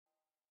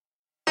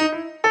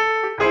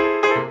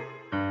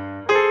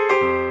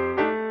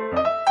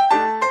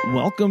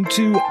Welcome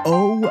to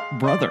Oh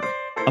Brother,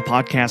 a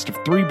podcast of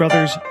three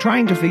brothers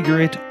trying to figure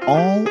it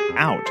all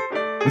out,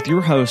 with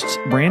your hosts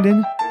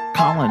Brandon,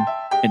 Colin,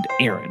 and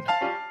Aaron.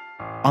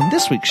 On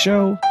this week's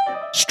show,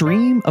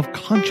 Stream of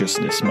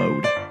Consciousness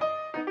Mode.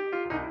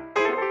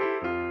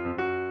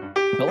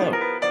 Hello.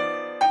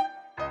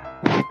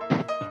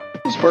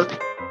 Does this work?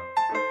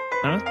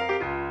 Huh?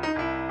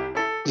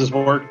 Does this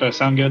work? Do I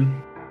sound good?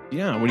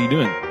 Yeah, what are you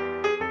doing?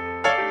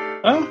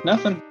 Oh,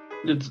 nothing.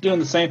 It's doing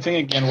the same thing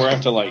again where I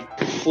have to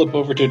flip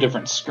over to a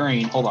different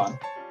screen. Hold on.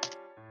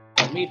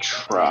 Let me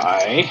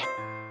try.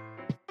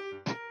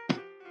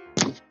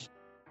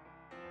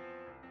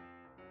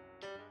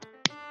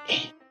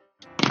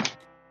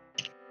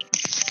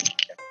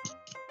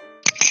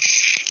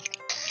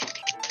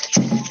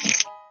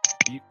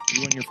 You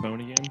on your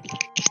phone again?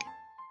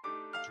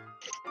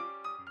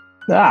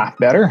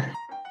 Better.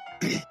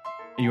 Are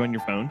you on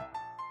your phone?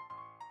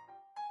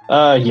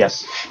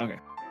 Yes. Okay.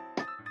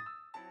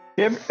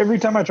 Every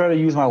time I try to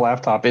use my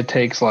laptop, it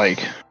takes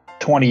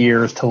 20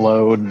 years to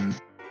load, and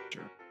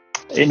Sure.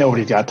 Ain't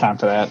nobody's got time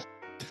for that.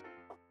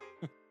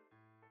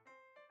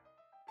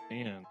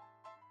 Man.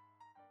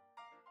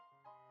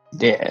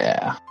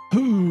 Yeah.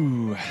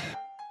 Ooh.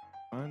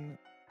 Fun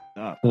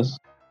stuff. This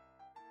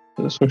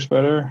looks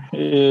better.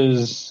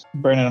 Is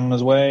Brandon on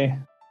his way?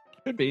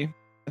 Could be,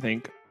 I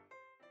think.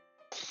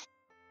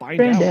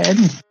 Find out.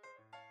 Brandon.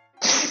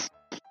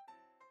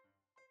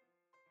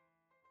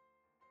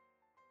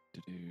 To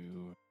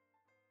do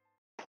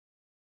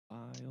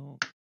file.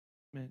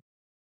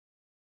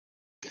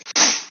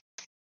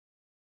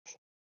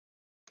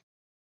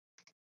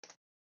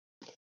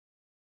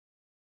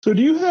 So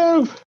do you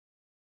have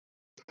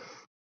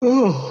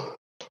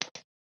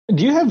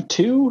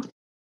two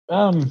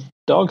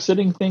dog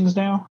sitting things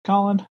now,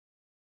 Colin?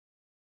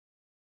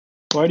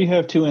 Why do you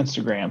have two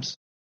Instagrams?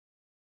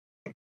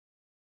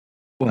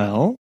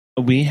 Well,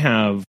 we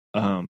have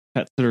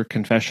Pet Sitter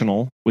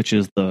Confessional, which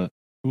is the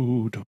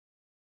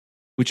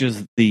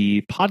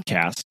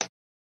podcast,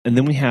 and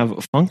then we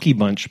have Funky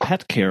Bunch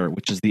Pet Care,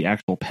 which is the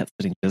actual pet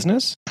sitting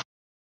business.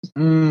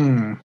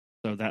 So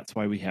that's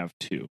why we have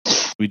two.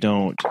 We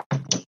don't.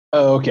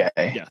 Okay.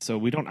 Yeah, so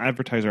we don't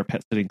advertise our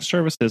pet sitting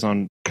services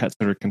on Pet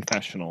Sitter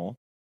Confessional.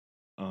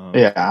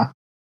 Yeah.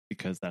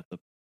 Because that's a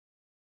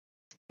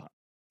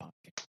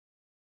podcast.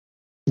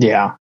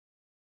 Yeah.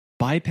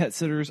 By pet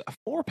sitters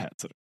for pet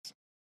sitters.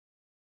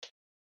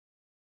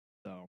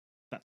 So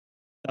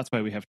that's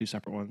why we have two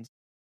separate ones.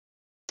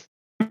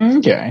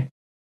 Okay.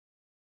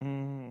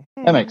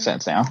 Mm-hmm. That makes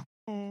sense now.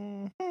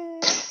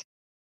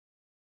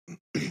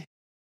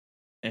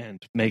 And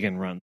Megan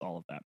runs all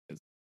of that because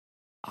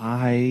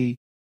I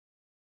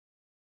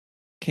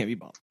can't be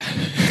bothered.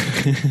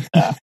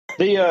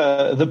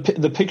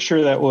 The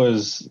picture that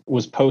was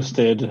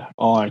posted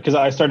on, because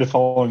I started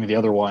following the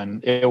other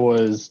one. It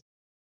was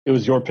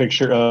your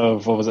picture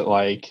of, what was it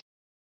like?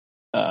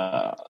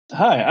 Hi,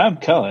 I'm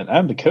Cullen.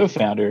 I'm the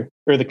co-founder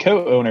or the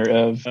co-owner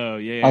of. Oh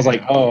yeah. I was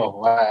like, oh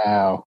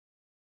wow.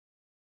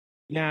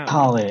 Yeah,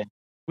 Colin.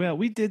 Well,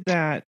 we did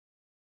that.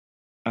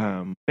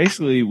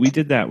 Basically, we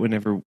did that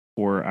whenever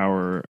for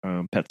our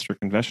Pet Sitter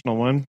Confessional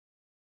one.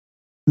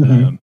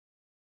 Mm-hmm.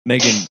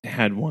 Megan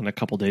had one a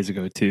couple days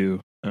ago too.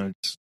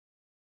 Just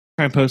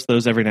try and post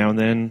those every now and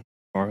then.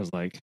 Or I was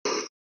like,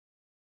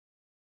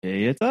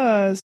 "Hey, it's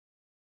us.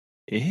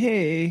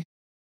 Hey,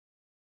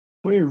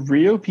 We're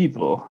real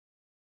people."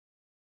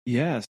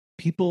 Yes,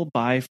 people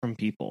buy from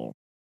people.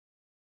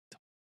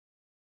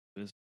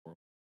 If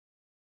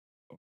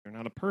you're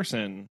not a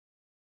person,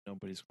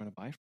 nobody's going to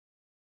buy from you.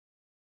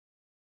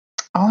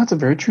 Oh, that's a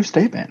very true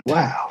statement.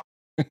 Wow.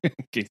 In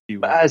case you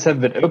My eyes have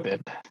been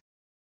opened.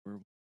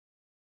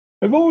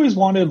 I've always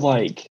wanted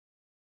what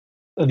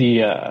is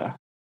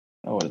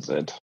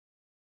it?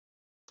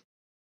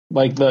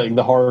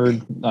 The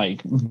hard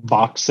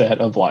box set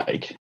of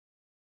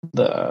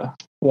the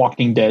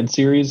Walking Dead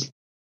series.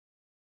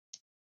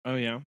 Oh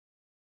yeah.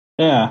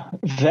 Yeah,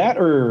 that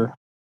or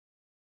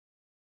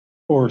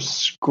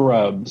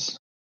Scrubs.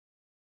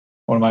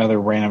 One of my other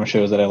random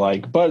shows that I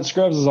like, but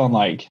Scrubs is on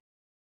I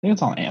think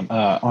it's on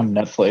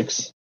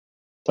Netflix,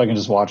 so I can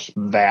just watch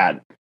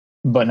that.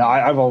 But no,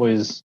 I've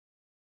always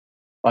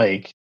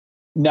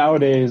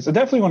nowadays,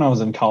 definitely when I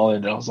was in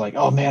college, I was like,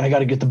 oh man, I got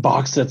to get the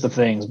box sets of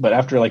things. But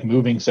after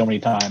moving so many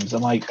times,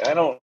 I'm like, I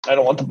don't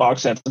want the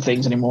box sets of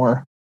things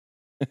anymore.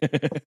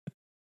 I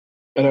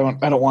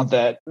don't want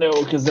that.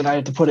 No, because then I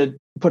have to put it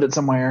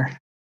somewhere.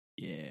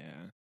 Yeah.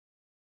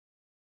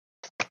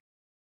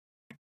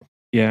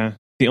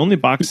 The only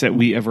box set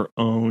we ever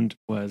owned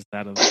was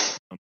that of.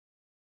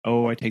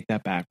 I take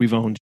that back. We've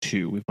owned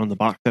two. We've owned the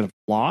box set of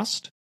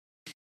Lost,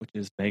 which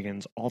is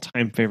Megan's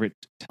all-time favorite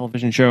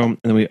television show, and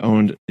then we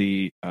owned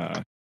the.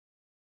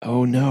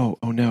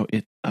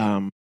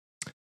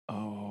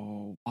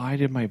 Why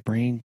did my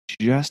brain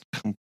just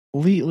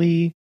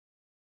completely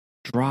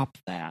drop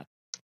that?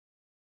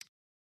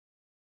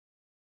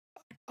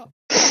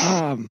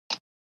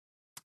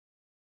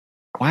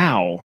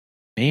 Wow,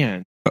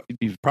 man.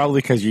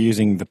 Probably because you're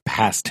using the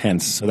past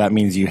tense, so that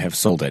means you have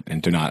sold it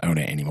and do not own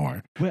it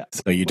anymore.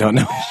 So you don't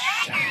know.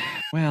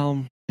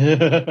 Well,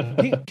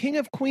 King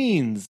of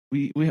Queens.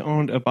 We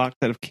owned a box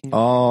set of King.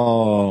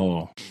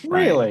 Oh,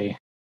 Really?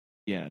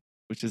 Yeah,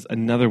 which is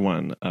another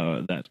one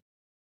that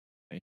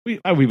we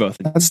both.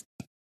 It's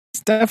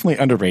definitely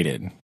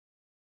underrated.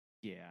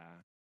 Yeah.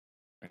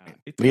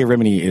 Leah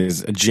Remini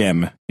is a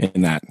gem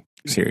in that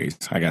series,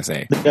 I gotta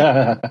say.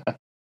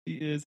 He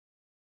is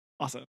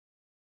awesome.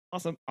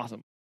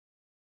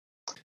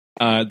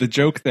 The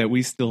joke that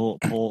we still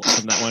pull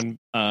from that one,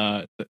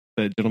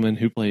 the gentleman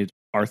who played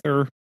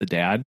Arthur, the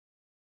dad.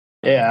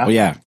 Yeah. Oh,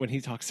 yeah. When he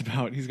talks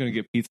about he's going to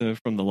get pizza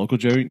from the local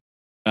joint,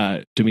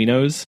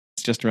 Domino's.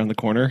 It's just around the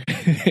corner.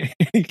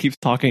 He keeps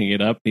talking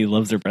it up. He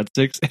loves their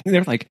breadsticks. And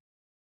they're like,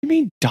 you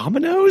mean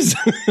Domino's?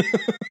 What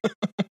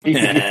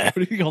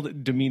do you call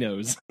it?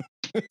 Domino's.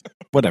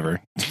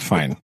 Whatever. It's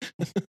fine.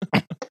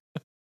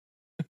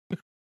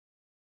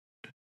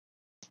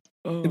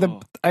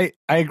 I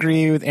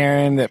agree with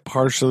Aaron that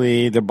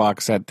partially the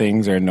box set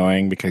things are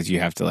annoying because you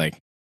have to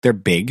they're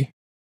big,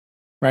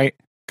 right?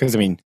 Because I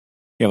mean,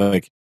 you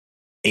have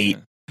 8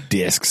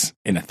 discs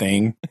in a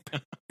thing.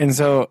 And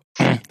so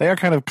they are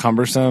kind of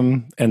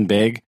cumbersome and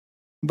big,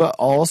 but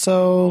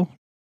also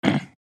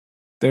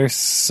there's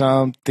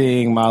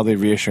something mildly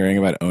reassuring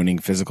about owning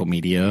physical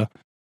media.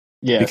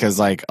 Yeah. Because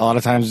a lot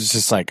of times it's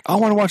just I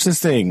want to watch this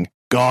thing.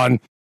 Gone.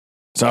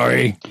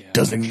 Sorry.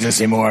 Doesn't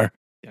exist anymore.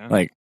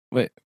 Yeah.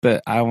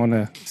 But I want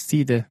to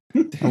see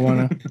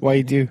why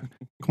you do?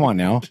 Come on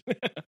now.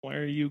 Why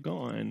are you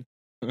gone?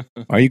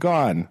 Why are you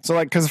gone? So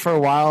because for a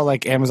while,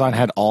 Amazon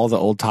had all the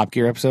old Top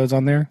Gear episodes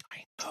on there.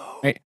 I know.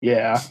 Right?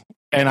 Yeah.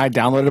 And I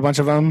downloaded a bunch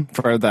of them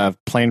for the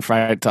plane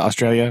flight to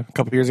Australia a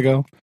couple years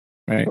ago.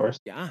 Right. Of course.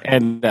 Yeah.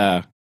 And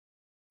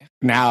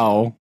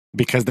now,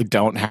 because they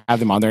don't have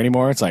them on there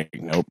anymore, it's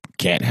nope,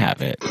 can't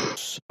have it.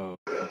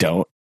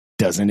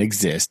 Doesn't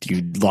exist.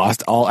 You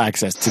lost all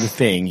access to the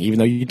thing, even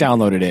though you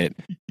downloaded it.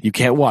 You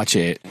can't watch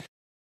it.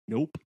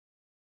 Nope.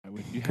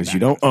 Because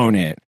you don't own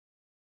it.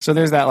 So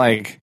there's that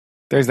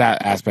there's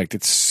that aspect.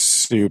 It's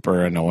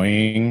super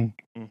annoying.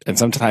 Mm-hmm. And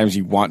sometimes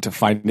you want to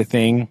find a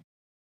thing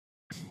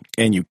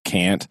and you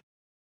can't.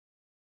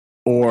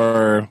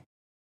 Or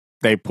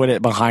they put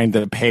it behind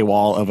the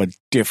paywall of a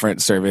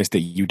different service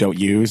that you don't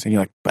use. And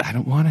you're like, but I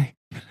don't want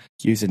to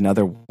use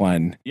another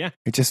one. Yeah.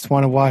 I just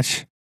want to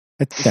watch.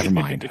 Never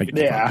mind.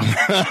 Yeah.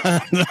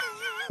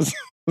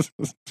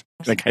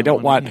 I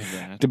don't want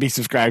to be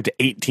subscribed to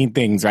 18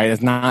 things, right?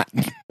 That's not.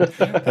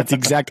 That's the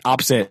exact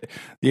opposite.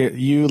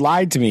 You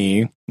lied to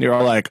me. You're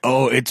all like,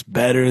 oh, it's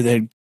better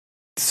than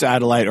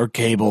satellite or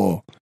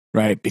cable,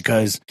 right?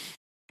 Because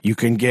you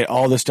can get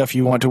all the stuff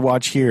you want to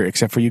watch here,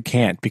 except for you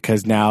can't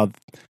because now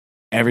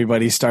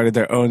everybody started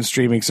their own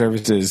streaming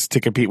services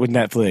to compete with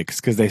Netflix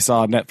because they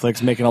saw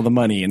Netflix making all the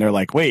money, and they're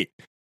like, wait,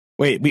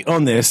 we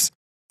own this.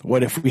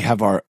 What if we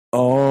have our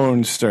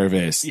own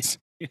service?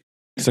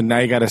 So now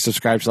you got to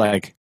subscribe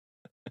to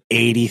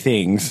 80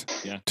 things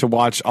to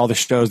watch all the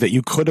shows that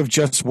you could have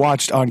just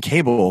watched on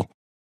cable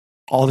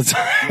all the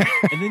time.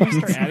 And then you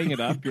start adding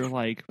it up. You're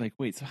like,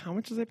 wait, so how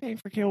much was I paying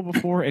for cable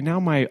before? And now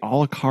my a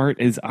la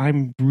carte is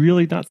I'm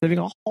really not saving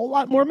a whole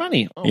lot more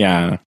money. Oh,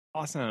 yeah.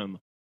 Awesome.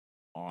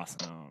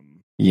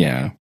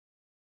 Yeah.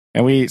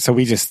 And we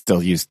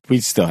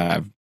still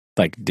have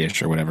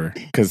Dish or whatever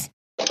because,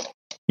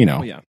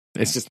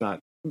 it's just not.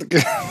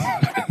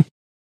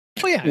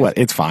 Oh yeah, what?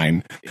 It's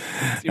fine.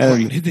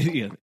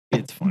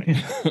 It's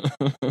fine.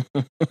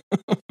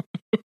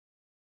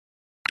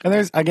 And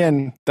there's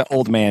again the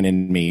old man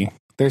in me.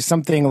 There's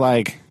something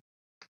I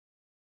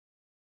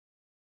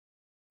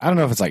don't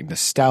know if it's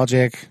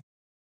nostalgic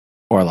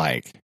or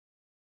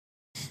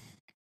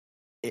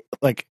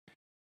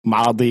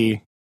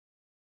mildly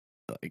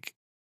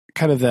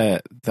kind of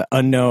the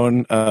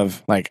unknown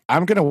of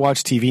I'm gonna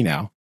watch TV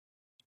now.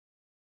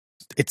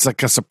 It's a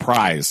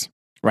surprise.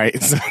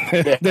 Right. So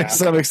there's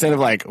some extent of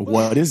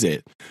what is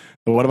it?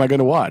 What am I going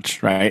to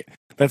watch? Right.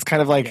 That's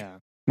kind of when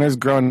I was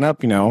growing up,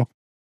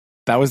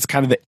 that was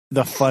kind of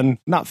the fun,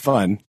 not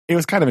fun. It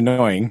was kind of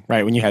annoying,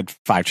 right? When you had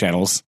 5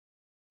 channels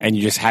and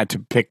you just had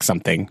to pick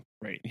something.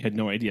 Right. You had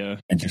no idea.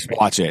 And just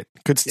watch it.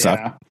 Could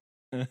suck.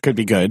 Could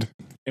be good.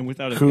 And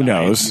without who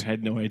knows? You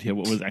had no idea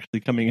what was actually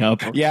coming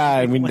up. Yeah.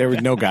 I mean, there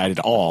was no guide at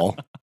all.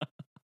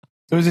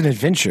 It was an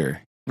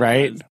adventure.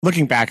 Right?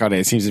 Looking back on it,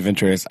 it seems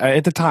adventurous.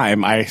 At the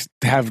time, I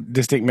have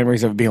distinct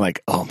memories of being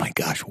like, oh my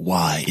gosh,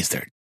 why is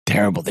there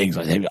terrible things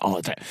all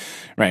the time?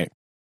 Right.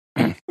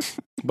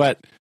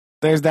 But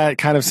there's that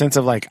kind of sense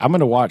of I'm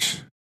going to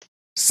watch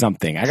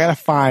something. I got to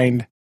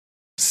find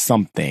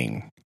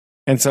something.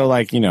 And so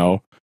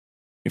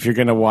if you're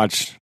going to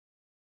watch,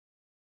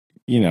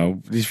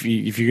 if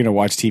you're going to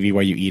watch TV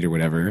while you eat or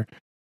whatever,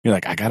 you're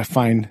I got to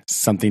find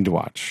something to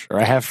watch. Or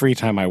I have free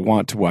time. I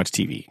want to watch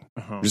TV.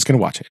 I'm just going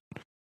to watch it.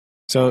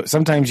 So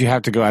sometimes you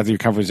have to go out of your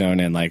comfort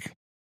zone and I'm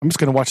just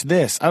going to watch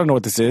this. I don't know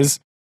what this is.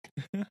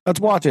 Let's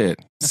watch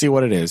it. See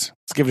what it is.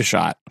 Let's give it a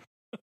shot.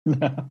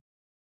 Well,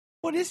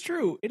 it is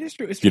true. It is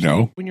true.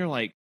 Especially when you're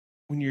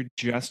you're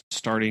just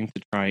starting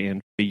to try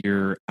and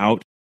figure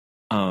out,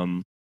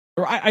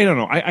 or I don't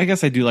know. I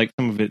guess I do like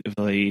some of it if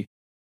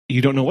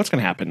you don't know what's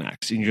going to happen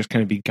next, and you're just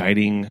kind of being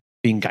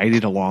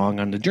guided along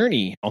on the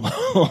journey,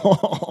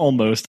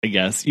 almost. I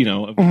guess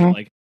of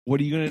like, what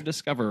are you going to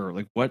discover?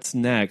 Like, what's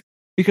next?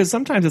 Because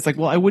sometimes it's like,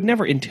 well, I would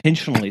never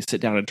intentionally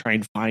sit down and try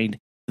and find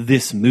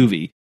this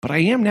movie, but I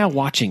am now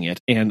watching it,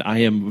 and I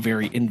am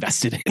very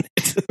invested in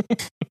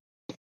it.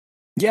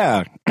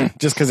 Yeah,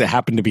 just because it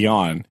happened to be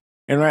on.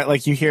 And right,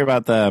 like you hear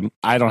about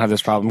I don't have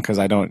this problem because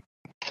I don't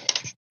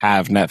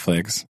have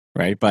Netflix,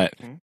 right? But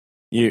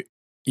the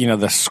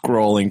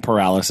scrolling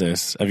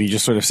paralysis of you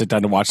just sort of sit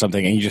down to watch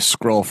something and you just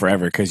scroll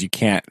forever because you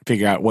can't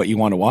figure out what you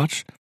want to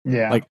watch.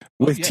 Yeah. Like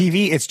with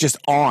TV, it's just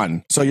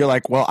on. So you're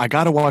like, well, I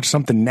got to watch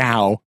something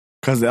now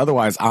because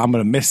otherwise I'm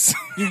going to miss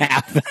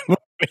half the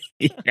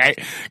movie, right?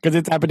 Because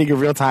it's happening in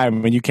real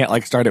time and you can't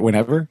like start it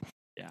whenever.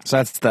 Yeah. So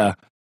that's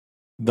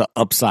the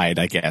upside,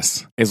 I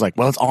guess, is like,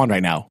 well, it's on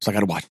right now, so I got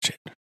to watch it.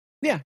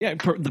 Yeah.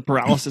 The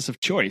paralysis of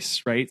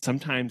choice, right?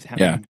 Sometimes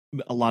having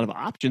a lot of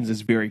options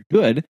is very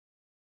good.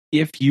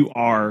 If you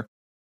are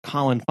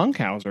Colin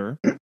Funkhauser,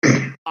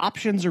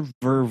 options are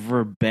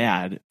very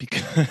bad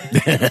because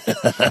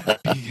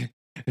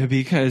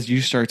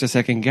you start to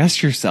second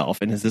guess yourself.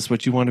 And is this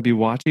what you want to be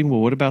watching? Well,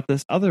 what about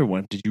this other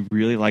one? Did you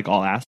really like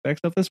all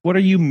aspects of this? What are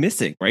you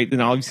missing, right? Then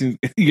obviously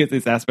you get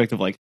this aspect of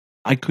like,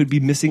 I could be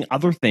missing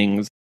other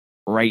things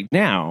right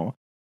now,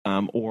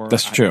 or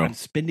that's true. I'm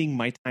spending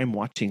my time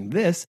watching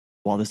this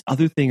while this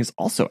other thing is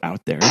also out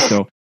there.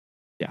 So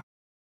yeah,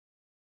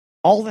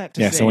 all that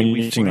to say, so when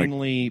we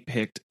finally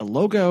picked a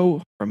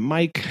logo from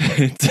Mike.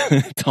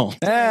 It's all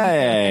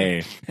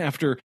hey,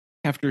 after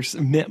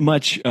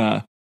much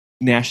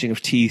gnashing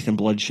of teeth and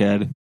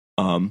bloodshed,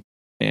 and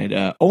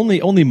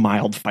only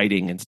mild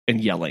fighting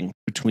and yelling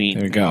between.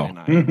 There you go. And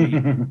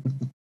I.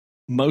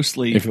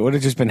 Mostly, if it would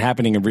have just been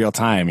happening in real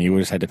time, you would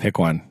have had to pick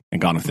one and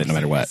gone with it no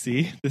matter what.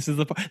 See, this is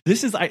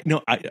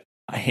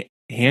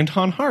hand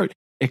on heart.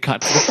 It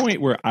got to the point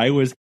where I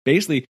was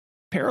basically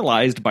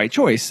paralyzed by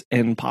choice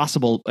and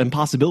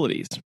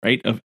possibilities,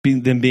 right? Of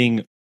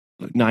being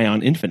nigh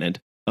on infinite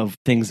of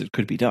things that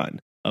could be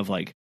done. Of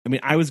like, I mean,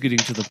 I was getting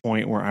to the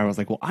point where I was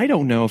like, well, I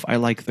don't know if I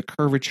like the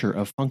curvature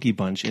of Funky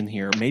Bunch in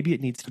here. Maybe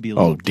it needs to be a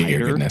little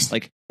tighter. Goodness.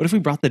 Like, what if we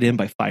brought that in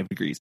by 5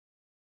 degrees?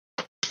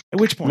 At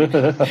which point,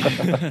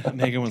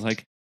 Megan was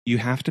like, you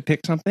have to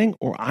pick something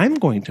or I'm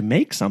going to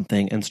make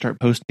something and start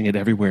posting it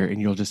everywhere and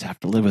you'll just have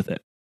to live with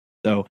it.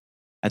 So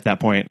at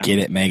that point, get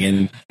it,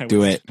 Megan.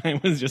 Do it. I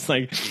was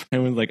like,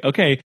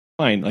 okay,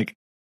 fine. Like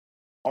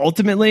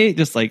ultimately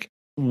just like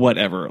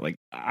whatever. Like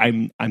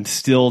I'm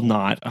still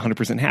not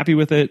 100% happy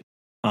with it.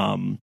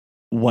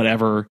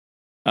 Whatever.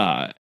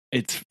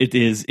 It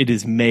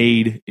is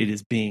made. It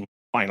is being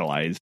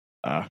finalized.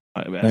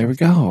 There we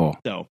go.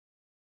 So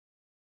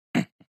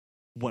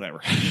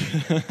whatever.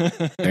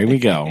 There we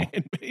go.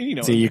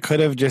 So you could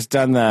have just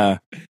done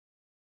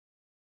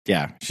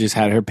she just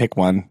had her pick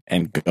one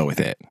and go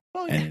with it.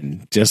 Oh, yeah.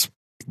 And just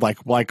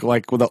like with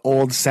the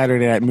old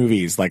Saturday night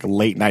movies, like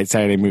late night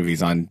Saturday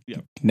movies on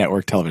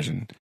network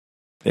television.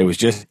 It was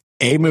just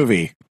a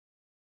movie.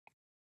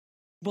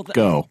 Well,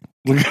 go.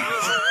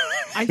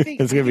 I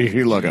think it's gonna be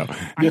your logo.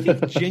 I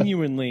think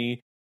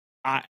genuinely,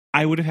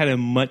 I would have had a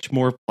much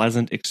more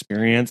pleasant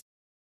experience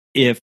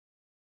if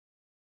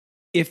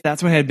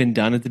that's what had been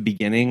done at the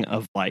beginning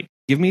of like,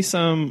 give me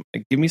some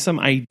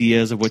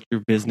ideas of what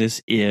your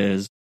business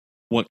is,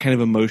 what kind of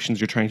emotions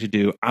you're trying to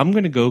do. I'm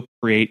going to go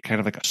create kind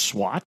of like a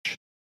swatch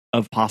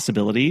of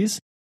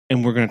possibilities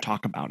and we're going to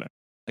talk about it.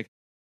 Like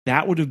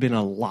that would have been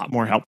a lot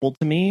more helpful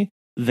to me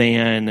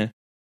than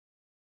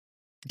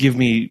give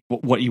me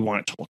what you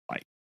want it to look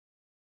like.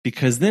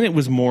 Because then it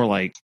was more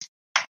like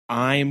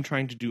I'm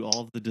trying to do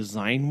all of the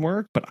design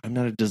work, but I'm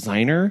not a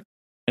designer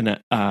and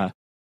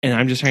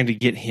I'm just trying to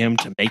get him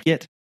to make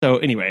it. So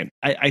anyway,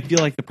 I feel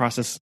like the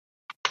process,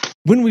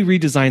 when we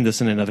redesign this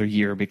in another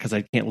year, because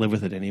I can't live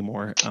with it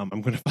anymore,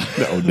 I'm going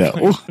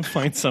to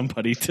find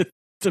somebody to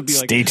be like.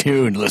 Stay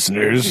tuned,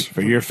 listeners,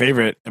 for your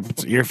favorite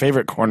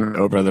corner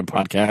of Brother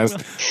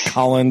podcast,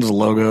 Colin's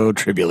logo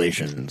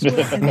tribulations.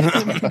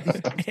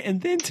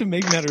 And then to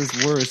make matters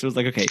worse, it was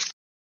like, okay,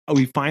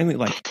 we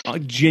finally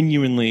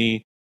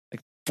genuinely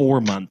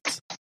 4 months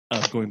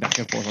of going back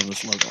and forth on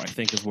this logo, I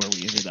think is where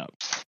we ended up.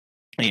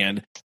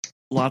 And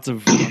lots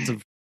of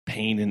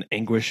pain and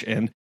anguish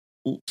and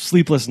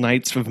sleepless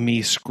nights of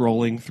me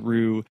scrolling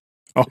through.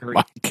 Oh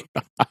my God.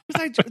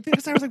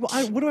 Because I was like,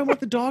 well, what do I want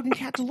the dog and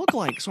cat to look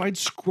like? So I'd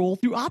scroll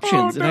through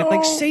options and I'd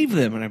like save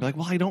them. And I'd be like,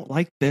 well, I don't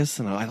like this.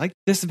 And I like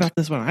this about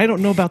this one. I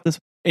don't know about this.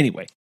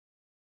 Anyway.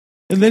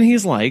 And then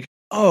he's like,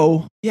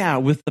 oh, yeah,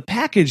 with the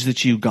package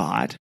that you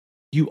got,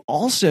 you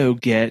also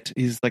get,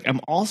 he's like,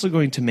 I'm also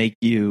going to make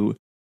you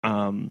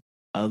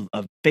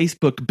a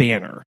Facebook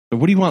banner. So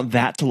what do you want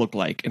that to look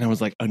like? And I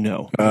was like, oh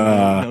no.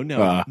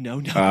 No.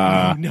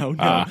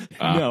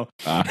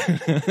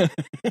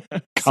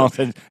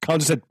 Colin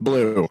just said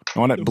blue. I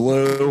want it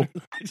blue.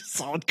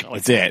 Solid color.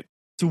 That's it.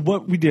 So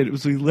what we did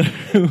was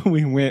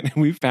we went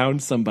and we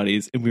found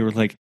somebody's and we were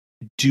like,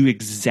 do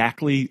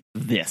exactly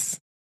this.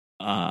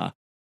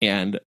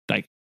 And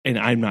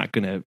I'm not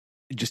going to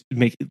just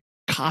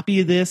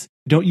copy this.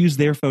 Don't use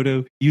their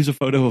photo, use a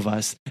photo of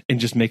us and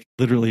just make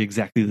literally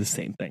exactly the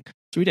same thing.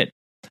 So we did.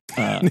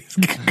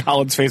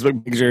 Colin's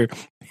Facebook picture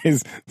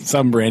is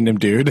some random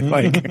dude.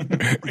 Like,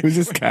 who's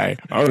this guy?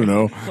 I don't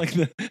know.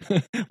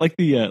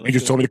 He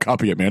just told me to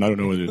copy it, man. I don't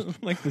know what it is.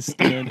 Like the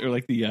stand or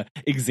like the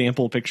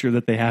example picture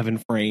that they have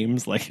in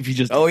frames. Like if you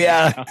just all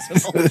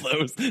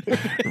those.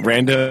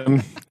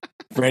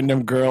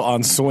 random girl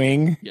on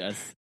swing. Yes.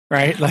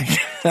 Right? Like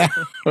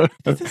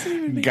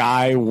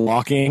guy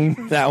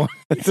walking. That one.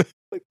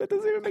 Like that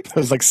doesn't even make sense.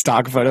 Those like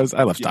stock photos.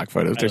 I love stock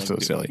photos. They're so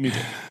silly. Me too.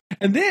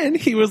 And then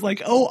he was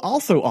like, "Oh,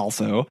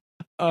 also,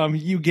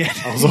 you get,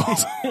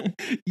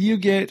 you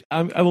get.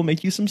 I will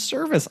make you some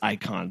service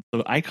icons.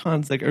 So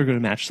icons that are going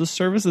to match the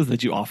services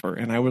that you offer."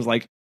 And I was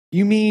like,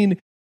 "You mean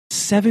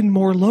 7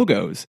 more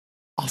logos?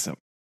 Awesome.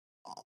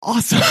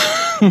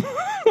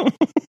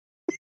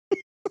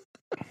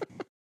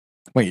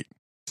 Wait,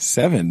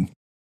 7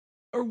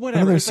 or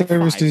whatever? What other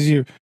service did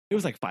you? It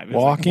was like 5. It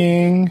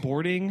Walking, like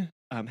boarding,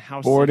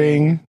 house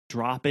boarding,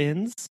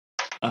 drop-ins,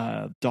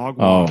 dog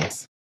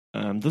walks.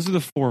 Those are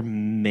the 4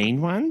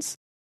 main ones.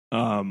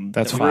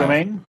 That's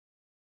 5.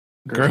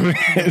 Grooming.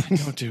 I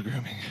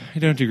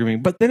don't do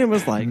grooming. But then it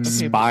was like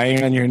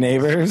spying on your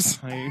neighbors.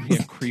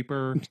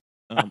 Creeper.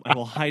 I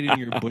will hide in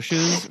your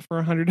bushes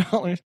for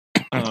 $100.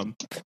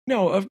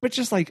 No, but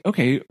just like,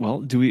 okay,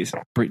 well, do we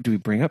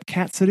bring up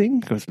cat sitting?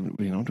 Because do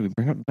we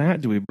bring up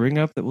that? Do we bring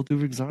up that we'll do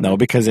exotic? No,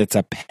 because it's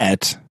a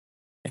pet,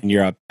 and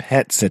you're a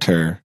pet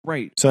sitter,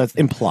 right? So it's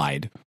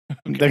implied.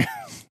 Okay.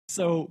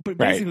 So, but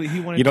basically, he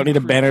wanted. You don't need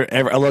a banner,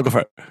 a logo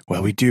for it.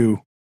 Well, we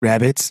do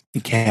rabbits,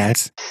 and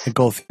cats, and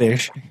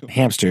goldfish, and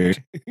hamsters,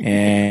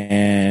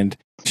 and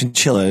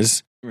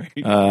chinchillas.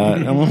 Right.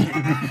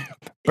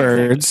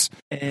 Birds.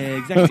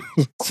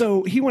 Exactly.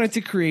 So he wanted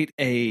to create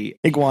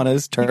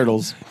iguanas,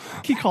 turtles.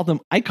 He called them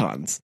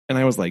icons. And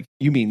I was like,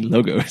 you mean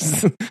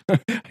logos?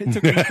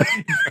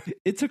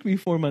 It took me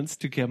 4 months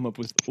to come up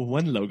with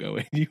 1 logo,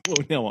 and you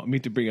now want me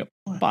to bring up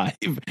 5.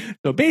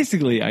 So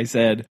basically I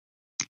said,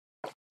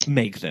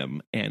 make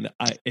them, and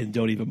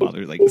don't even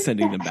bother like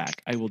sending them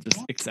back. I will just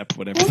accept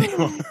whatever they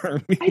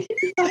are. I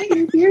didn't buy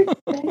your beer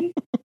today.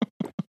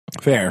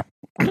 Fair.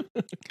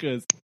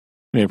 Because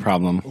no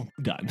problem.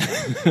 Done.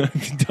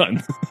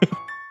 Done.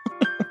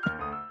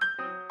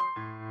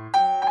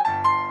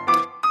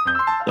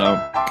 So,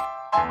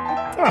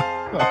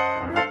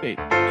 wait.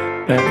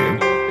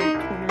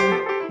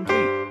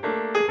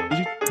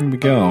 Here we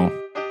go.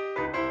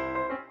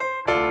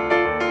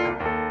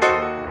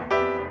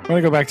 I want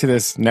to go back to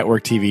this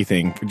network TV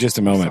thing for just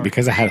a moment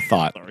because I had a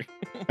thought. Sorry.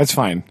 That's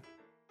fine.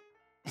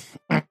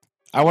 I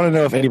want to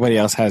know if anybody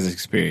else has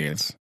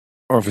experience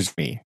or if it's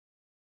me.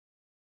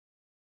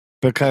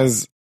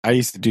 Because I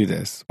used to do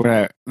this.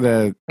 Where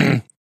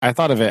I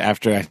thought of it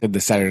after I did the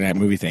Saturday Night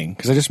Movie thing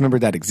because I just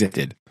remembered that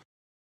existed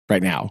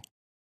right now.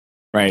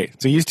 Right?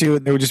 So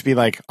there would just be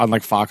like on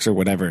like Fox or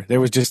whatever.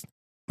 There was just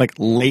like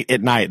late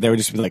at night, there would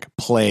just be like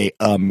play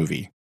a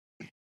movie.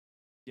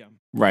 Yeah.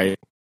 Right?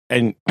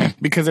 And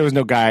because there was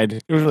no guide,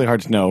 it was really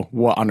hard to know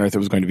what on earth it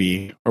was going to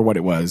be or what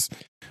it was.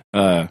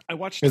 I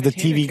watched because the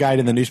TV guide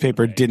in the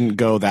newspaper didn't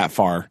go that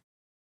far.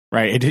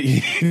 Right? It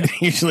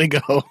didn't usually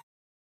go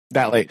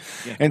that late.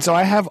 Yeah. And so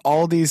I have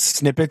all these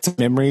snippets of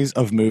memories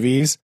of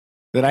movies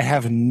that I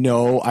have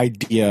no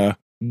idea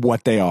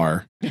what they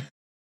are.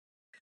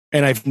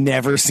 And I've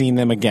never seen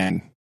them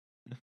again.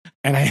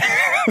 And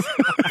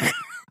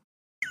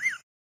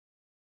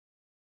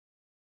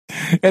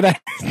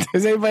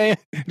does anybody,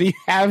 did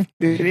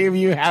any of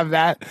you have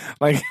that?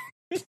 Like,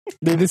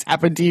 did this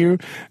happen to you?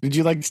 Did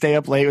you like stay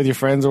up late with your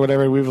friends or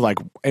whatever? We were like,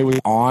 it was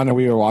on or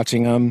we were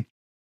watching them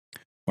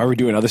while we were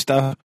doing other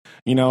stuff,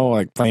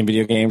 like playing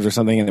video games or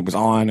something, and it was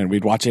on and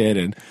we'd watch it.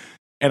 And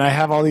I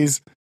have all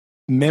these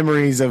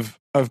memories of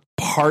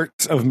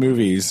parts of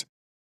movies,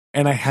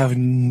 and I have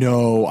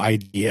no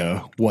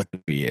idea what the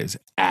movie is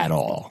at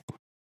all.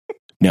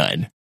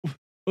 None.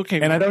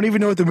 Okay. And I don't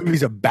even know what the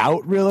movie's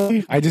about,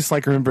 really. I just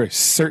remember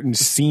certain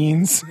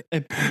scenes.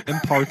 and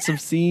parts of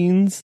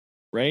scenes,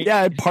 right?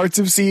 Yeah, parts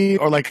of scene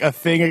or like a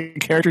thing a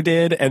character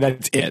did, and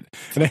that's it.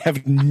 And I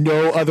have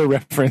no other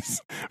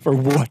reference for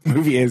what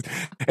movie is.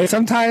 And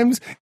sometimes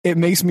it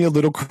makes me a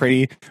little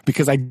crazy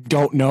because I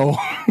don't know.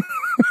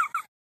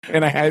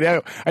 And I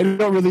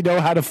don't really know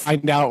how to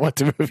find out what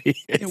the movie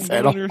is.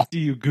 What on earth do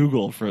you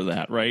Google for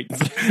that, right?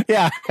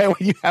 Yeah, when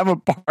you have a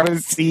part of a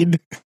scene.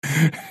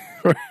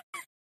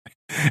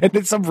 And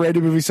then some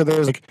random movie, so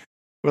there's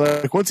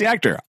we're like, what's the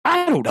actor?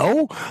 I don't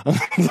know.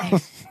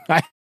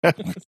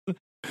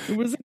 It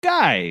was a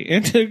guy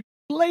and a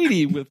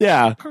lady with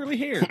curly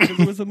hair.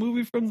 It was a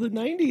movie from the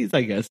 90s,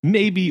 I guess.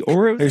 Maybe,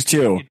 or it was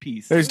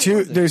there's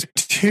two. There's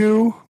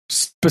two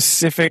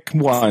specific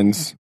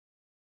ones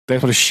that I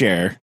want to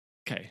share.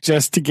 Okay.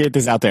 Just to get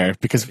this out there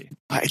because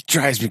it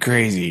drives me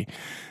crazy.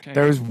 Okay.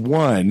 There's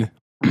one,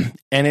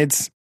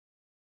 and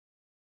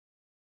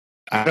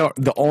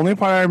the only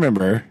part I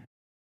remember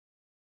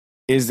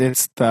is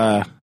it's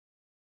the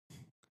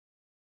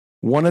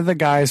one of the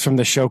guys from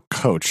the show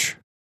Coach,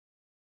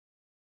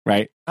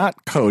 right?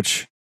 Not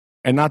Coach,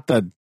 and not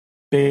the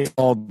big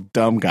old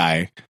dumb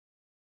guy,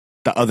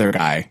 the other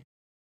guy,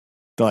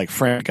 the like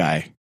friend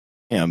guy,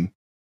 him.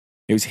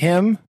 It was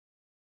him,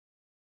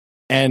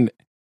 and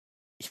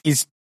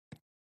he's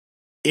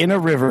in a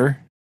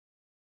river,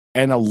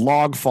 and a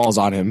log falls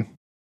on him,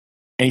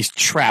 and he's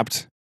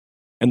trapped,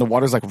 and the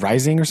water's like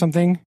rising or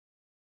something.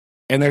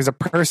 And there's a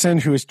person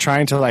who is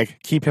trying to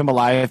like keep him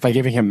alive by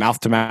giving him mouth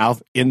to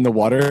mouth in the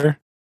water,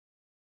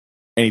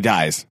 and he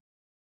dies.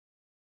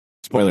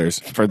 Spoilers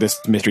for this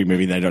mystery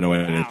movie that I don't know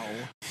what it is.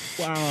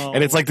 Wow.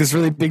 And it's like this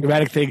really big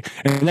dramatic thing,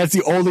 and that's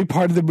the only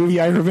part of the movie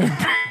I remember.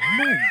 Oh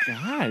my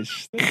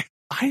gosh.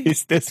 Why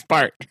is this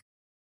part?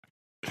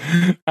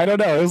 I don't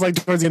know. It was like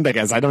towards the end, I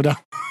guess. I don't know.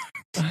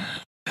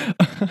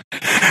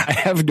 I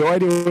have no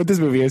idea what this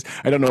movie is.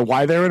 I don't know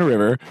why they're in a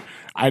river.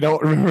 I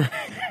don't remember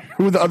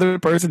who the other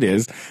person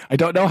is. I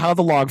don't know how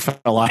the log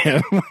fell on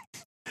him.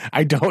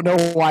 I don't know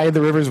why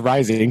the river's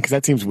rising, because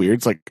that seems weird.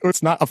 It's like,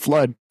 it's not a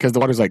flood because the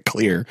water's like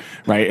clear,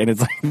 right? And it's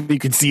like you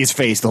can see his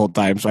face the whole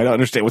time, so I don't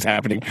understand what's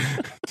happening.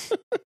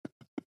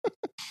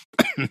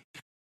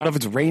 I don't know if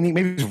it's raining.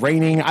 Maybe it's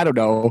raining. I don't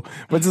know.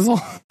 But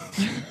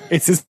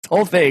it's this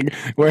whole thing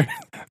where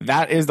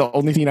that is the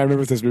only thing I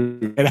remember with this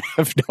movie, and I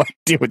have no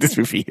idea what this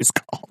movie is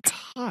called.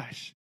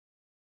 Gosh.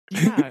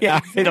 Yeah,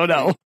 I don't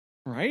know.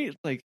 Right?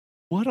 Like,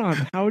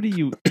 how do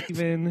you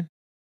even?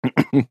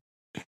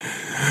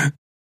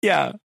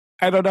 Yeah,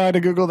 I don't know how to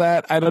Google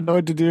that. I don't know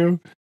what to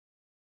do.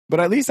 But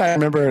at least I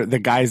remember the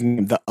guy's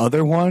name. The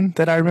other one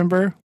that I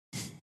remember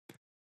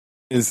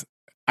is,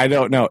 I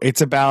don't know. It's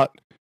about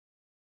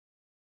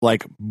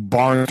like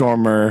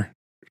barnstormer,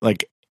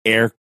 like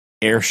air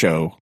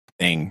show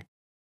thing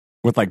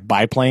with like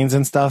biplanes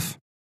and stuff.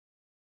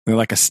 They're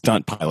like a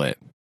stunt pilot.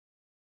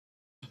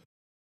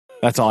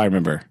 That's all I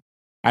remember.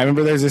 I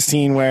remember there's a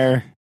scene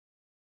where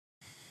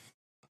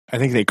I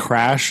think they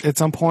crash at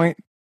some point,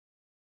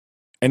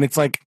 and it's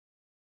like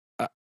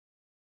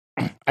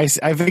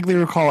I vaguely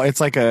recall it's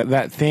like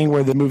that thing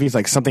where the movie's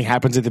like something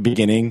happens at the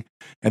beginning,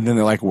 and then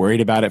they're like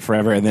worried about it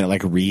forever, and then it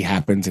like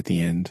re-happens at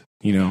the end.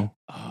 You know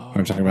what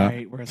I'm talking about?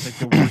 Right, where it's like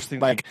the worst thing.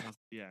 Like,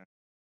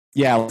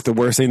 yeah, like the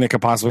worst thing that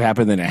could possibly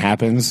happen, then it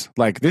happens.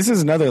 Like, this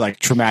is another like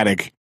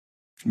traumatic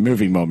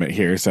movie moment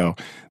here. So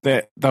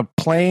the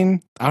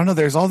plane, I don't know,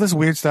 there's all this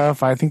weird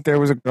stuff. I think there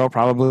was a girl,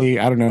 probably,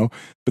 I don't know,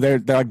 but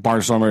they're like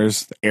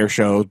barnstormers, air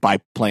shows,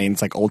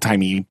 biplanes, like old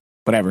timey,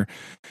 whatever.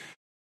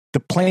 The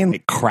plane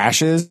like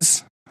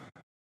crashes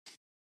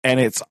and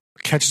it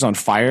catches on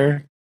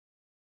fire,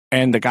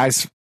 and the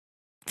guy's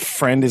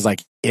friend is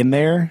like in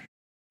there.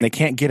 They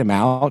can't get him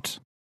out,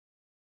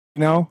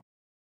 you know?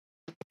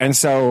 And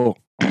so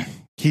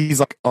he's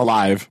like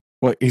alive.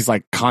 Well, he's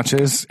like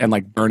conscious and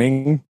like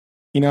burning,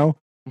 you know?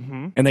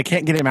 Mm-hmm. And they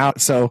can't get him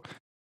out. So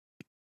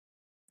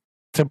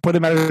to put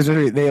him out of his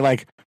misery, they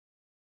like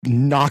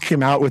knock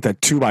him out with a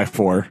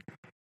 2x4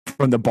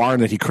 from the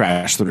barn that he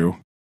crashed through,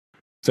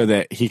 so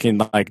that he can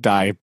like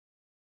die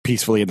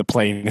peacefully in the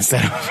plane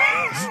instead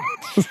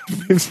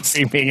of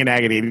screaming in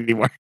agony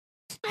anymore.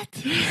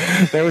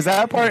 There was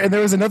that part, and there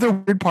was another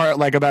weird part,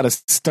 like about a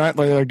stunt,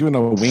 like they're doing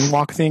a wing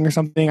walk thing or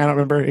something. I don't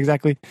remember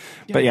exactly,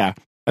 but yeah,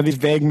 these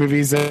vague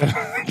movies,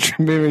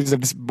 movies of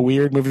this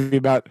weird movie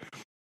about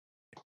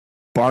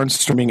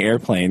barnstorming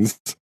airplanes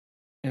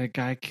and a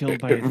guy killed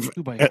by a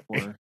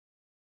 2x4.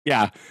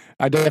 Yeah,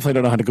 I definitely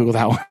don't know how to Google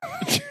that one.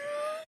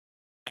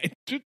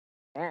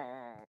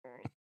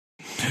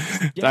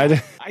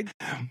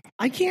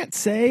 I can't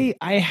say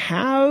I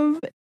have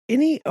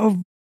any of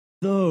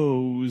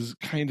those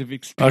kind of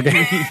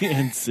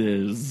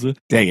experiences. Okay.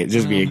 Dang it,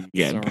 just me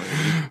again. Sorry.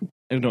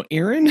 I don't know,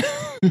 Aaron.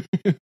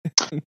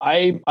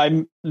 I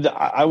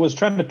was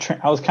trying to.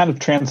 I was kind of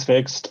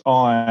transfixed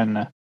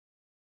on.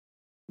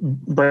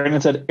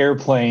 Brandon said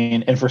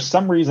airplane, and for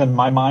some reason,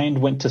 my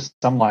mind went to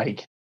some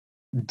like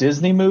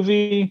Disney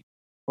movie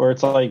where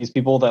it's like these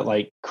people that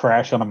like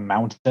crash on a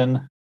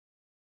mountain,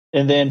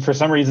 and then for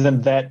some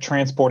reason that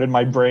transported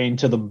my brain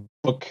to the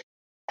book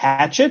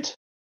Hatchet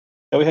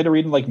that we had to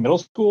read in like middle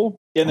school,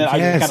 and then I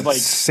just kind of like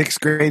 6th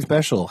grade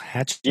special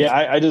Hatchet. Yeah,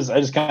 I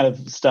just kind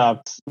of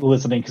stopped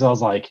listening because I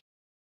was like,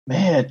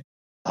 man,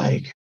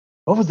 like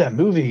what was that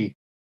movie?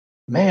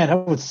 Man,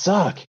 that would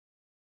suck.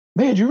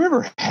 Man, do you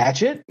remember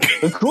Hatchet?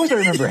 Of course I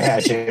remember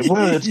Hatchet.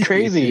 Wow, that's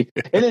crazy.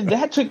 And then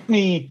that took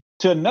me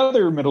to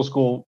another middle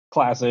school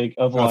classic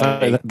of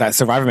like that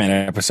Survivor Man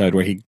episode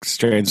where he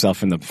strayed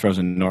himself in the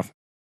frozen north.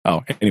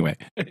 Oh, anyway,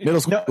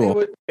 middle school.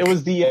 No, it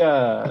was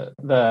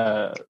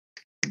the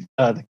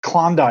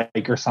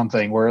Klondike or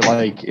something where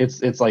like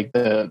it's like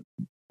the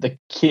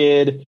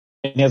kid,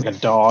 and he has like a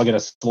dog and a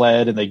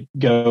sled, and they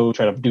go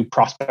try to do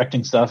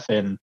prospecting stuff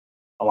in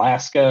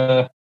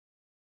Alaska.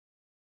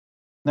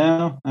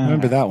 No, I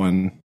remember that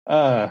one.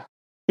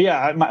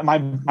 Yeah,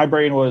 my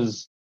brain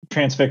was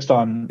transfixed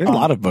on. There's a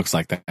lot of books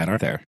like that,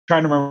 aren't there?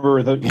 Trying to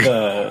remember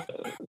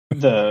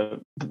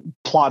the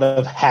plot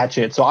of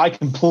Hatchet, so I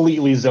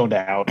completely zoned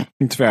out.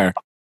 It's fair.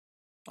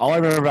 All I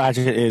remember about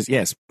Hatchet is,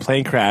 yes,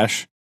 plane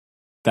crash,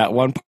 that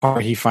one part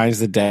where he finds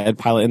the dead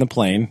pilot in the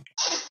plane.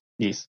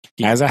 Yes.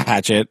 He has a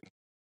hatchet.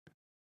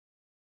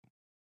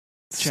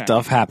 Check.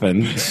 Stuff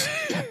happens.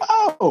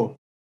 Oh,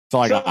 That's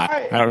all I So got.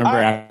 I don't remember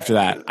after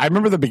that. I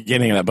remember the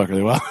beginning of that book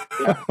really well.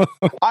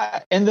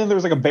 and then there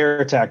was like a bear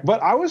attack.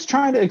 But I was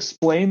trying to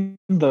explain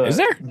Is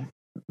there?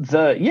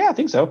 Yeah, I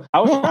think so. I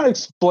was trying to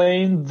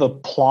explain the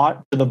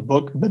plot to the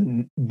book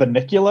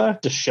Bunnicula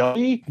to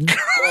Shelby. And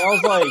I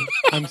was like,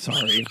 I'm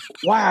sorry,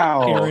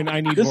 wow, Aaron.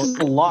 I need this more. is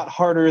a lot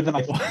harder than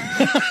I thought.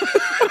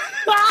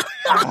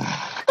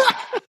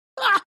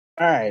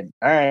 All right.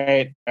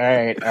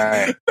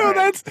 No,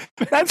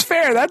 that's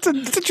fair. That's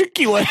a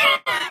tricky one.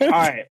 All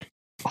right.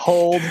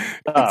 Hold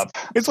up.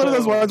 It's one of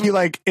those ones where you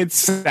like. It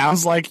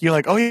sounds like you're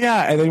like, oh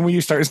yeah, and then when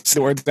you start saying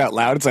the words out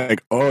loud, it's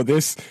like, oh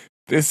this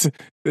is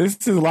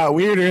a lot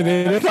weirder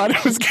than I thought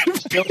it was going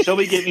to be.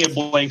 Shelby gave me a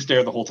blank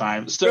stare the whole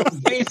time. So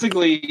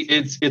basically,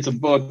 it's a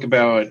book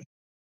about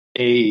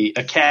a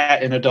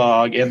cat and a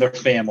dog and their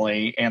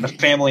family, and the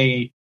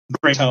family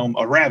brings home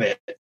a rabbit.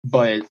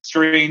 But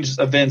strange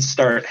events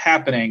start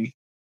happening,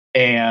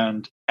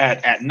 and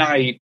at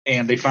night,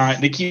 and they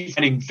keep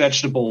finding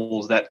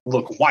vegetables that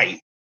look white.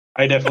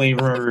 I definitely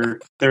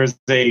remember there's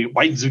a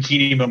white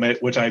zucchini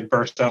moment, which I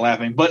burst out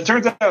laughing. But it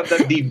turns out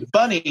that the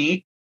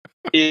bunny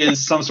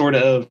is some sort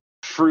of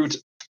fruit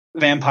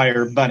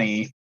vampire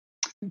bunny,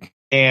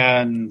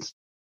 and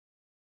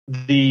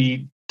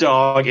the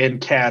dog and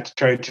cat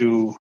try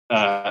to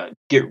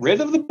get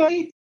rid of the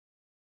bunny.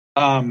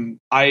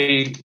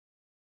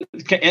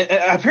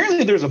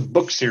 Apparently there's a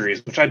book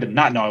series which I did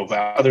not know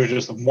about. There's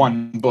just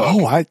one book.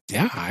 Oh, I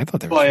thought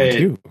there was one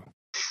too.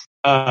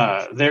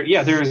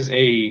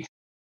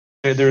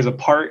 There's a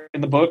part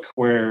in the book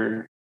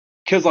where,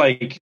 because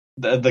like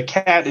the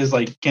cat is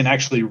like can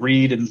actually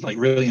read and like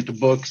really into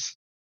books,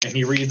 and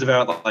he reads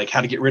about like how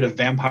to get rid of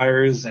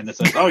vampires, and it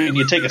says, oh, you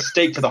need to take a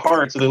stake to the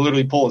heart, so they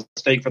literally pull a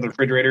stake from the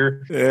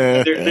refrigerator.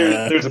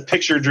 There's a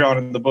picture drawn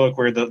in the book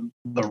where the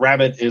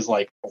rabbit is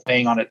like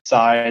laying on its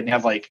side, and you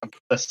have like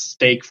the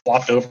stake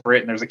flopped over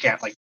it, and there's a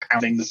cat like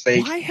pounding the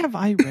stake. Why have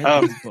I read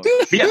this book?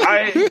 Yeah,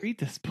 I read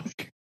this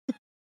book.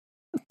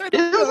 It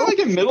was like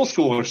in middle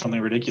school or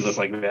something ridiculous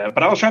like that.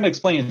 But I was trying to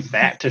explain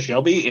that to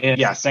Shelby, and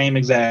yeah, same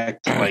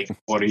exact like,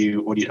 what are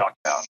you talking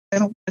about?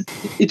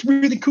 It's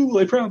really cool,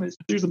 I promise.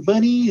 There's a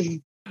bunny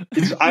and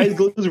its eyes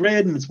glows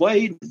red and it's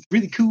white. It's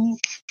really cool.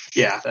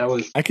 Yeah, that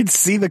was. I could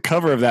see the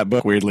cover of that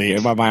book weirdly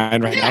in my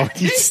mind right now when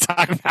you just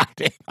talk about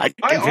it. I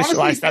can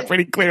visualize that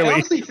pretty clearly. I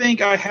honestly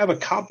think I have a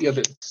copy of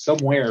it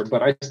somewhere,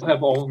 but I still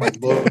have all of my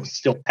books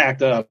still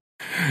packed up.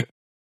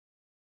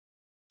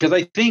 Because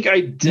I think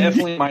I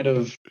definitely might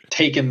have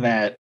taken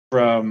that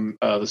from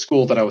the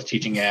school that I was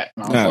teaching at.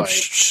 And I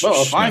was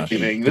well, if I'm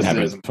giving, this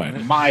is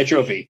my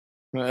trophy.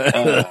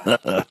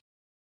 But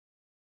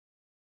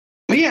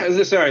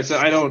yeah, sorry.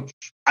 So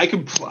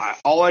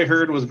all I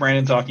heard was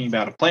Brandon talking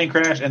about a plane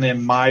crash, and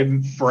then my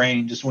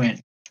brain just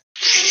went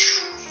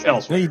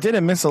elsewhere. No, you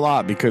didn't miss a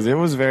lot because it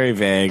was very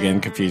vague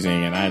and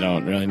confusing, and I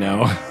don't really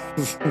know.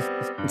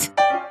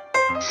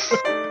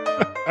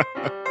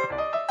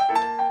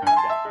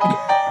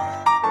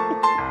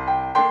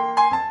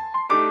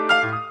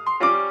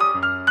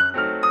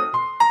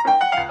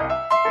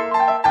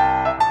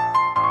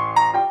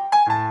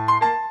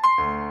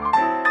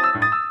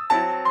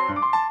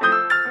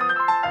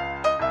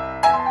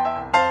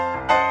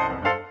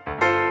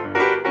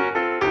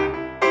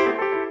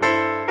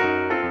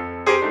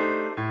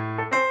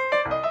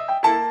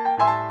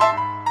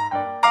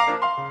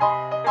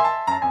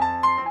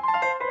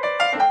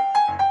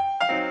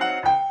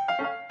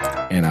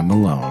 And I'm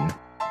alone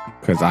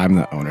because I'm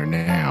the owner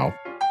now.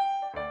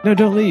 No,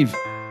 don't leave.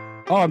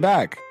 Oh, I'm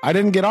back. I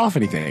didn't get off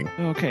anything.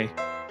 Okay.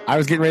 I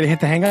was getting ready to hit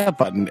the hang up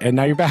button, and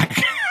now you're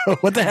back.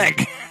 What the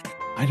heck?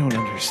 I don't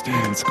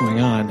understand what's going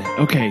on.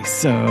 Okay,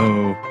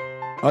 so...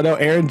 Oh, no,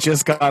 Aaron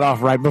just got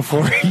off right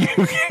before you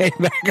came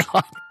back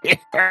on here.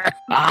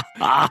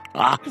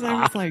 Because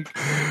I was like...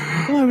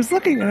 Well, I was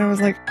looking, and I was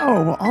like,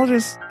 oh, well,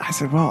 I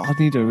said, well, I'll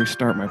need to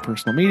restart my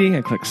personal meeting.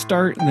 I clicked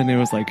start, and then it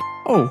was like,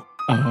 oh,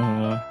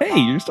 hey,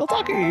 you're still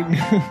talking.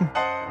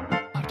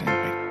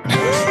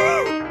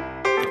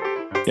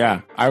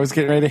 Yeah, I was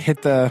getting ready to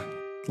hit the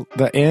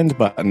end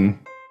button,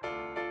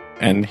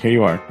 and here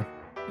you are.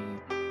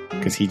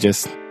 Because he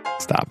just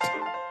stopped.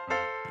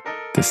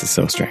 This is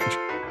so strange.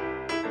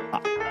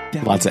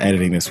 Lots of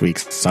editing this week.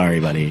 Sorry,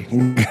 buddy.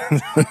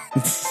 It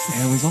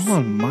was all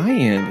on my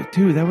end,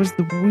 too. That was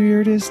the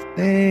weirdest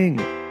thing.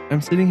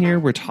 I'm sitting here,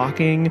 we're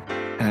talking,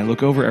 and I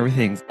look over,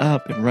 everything's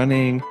up and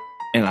running,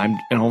 and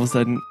all of a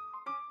sudden,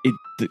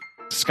 the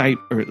Skype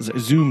or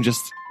Zoom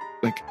just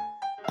like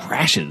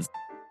crashes.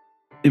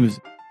 It was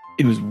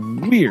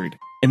weird.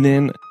 And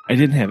then I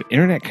didn't have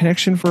internet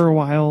connection for a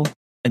while,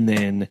 and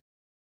then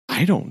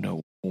I don't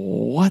know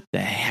what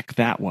the heck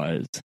that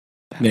was.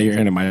 Yeah, your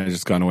internet might have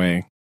just gone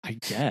away. I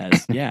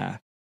guess, yeah.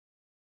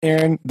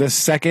 Aaron, the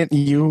second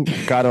you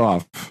got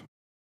off,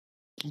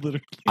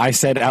 Literally. I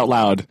said out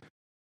loud,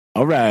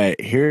 all right,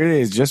 here it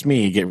is, just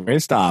me. Get ready to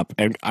stop.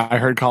 And I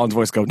heard Colin's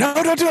voice go, no,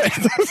 don't do it.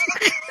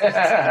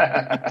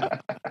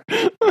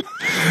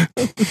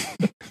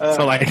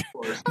 So, like,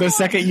 the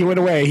second you went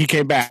away, he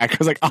came back. I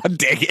was like, oh,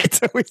 dang it.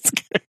 What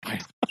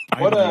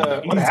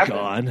He's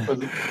happened?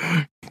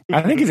 gone.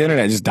 I think his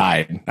internet just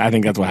died. I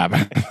think that's what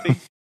happened.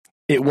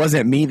 It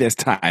wasn't me this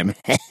time.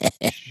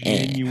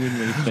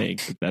 Genuinely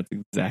think that's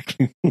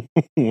exactly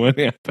what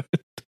happened.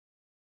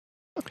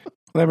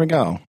 There we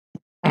go.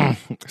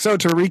 So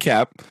to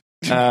recap,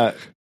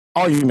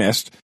 all you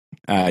missed,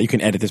 you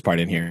can edit this part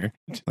in here,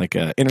 like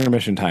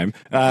intermission time.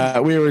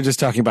 We were just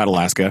talking about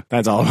Alaska.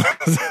 That's all.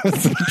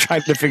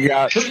 Trying to figure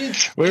out.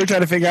 We were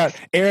trying to figure out.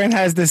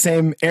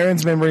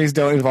 Aaron's memories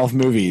don't involve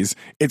movies.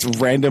 It's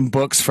random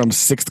books from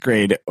 6th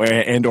grade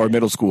or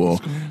middle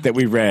school that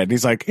we read.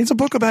 He's like, it's a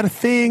book about a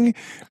thing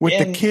with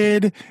the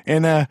kid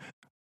and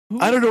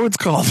I don't know what it's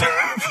called.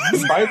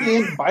 By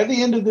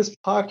the end of this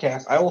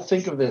podcast, I will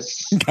think of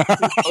this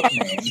book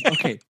name.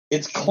 Okay,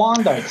 It's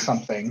Klondike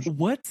something.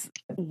 what's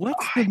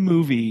the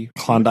movie?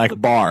 Klondike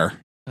Bar.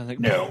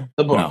 No,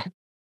 the book. No.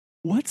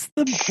 What's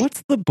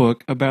the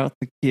book about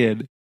the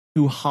kid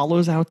who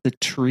hollows out the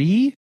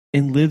tree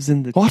and lives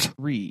in the What?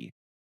 tree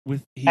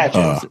with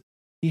Hatchet.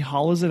 he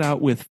hollows it out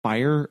with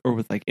fire or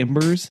with like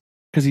embers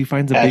because he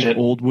finds a Hatchet. big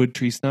old wood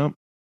tree stump.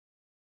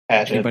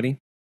 Hatchet. Anybody?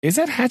 Is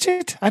that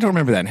Hatchet? I don't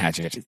remember that in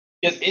Hatchet.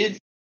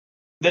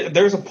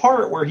 There's a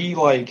part where he's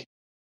like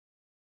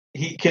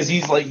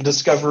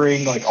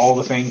discovering like all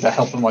the things that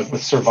help him like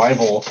with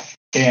survival,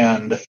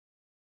 and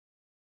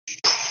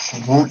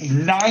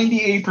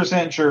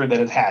 98% sure that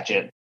it's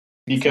Hatchet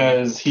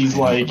because he's I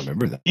don't like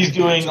remember that. he's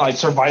doing like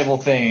survival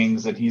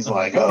things, and he's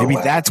like, oh, Maybe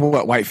wow. that's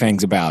what White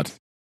Fang's about.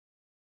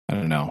 I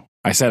don't know.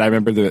 I said I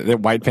remember that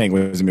White Fang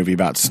was a movie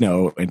about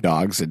snow and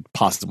dogs and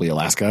possibly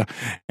Alaska.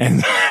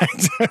 And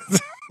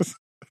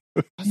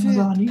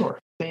Amazon, you are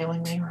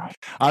failing me right.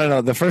 I don't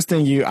know. The first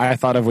thing I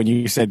thought of when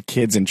you said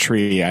kids and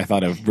tree, I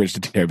thought of Bridge to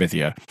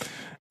Terabithia.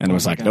 And Oh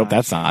was my like, nope,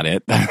 gosh. that's not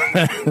it.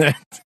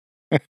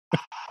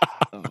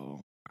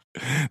 Oh.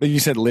 Then you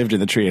said lived in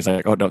the tree. It's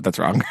like, oh, no, that's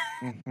wrong.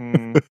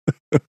 Mhm.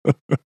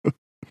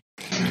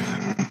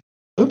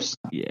 Oops.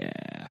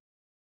 Yeah.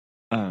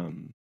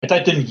 I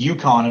typed in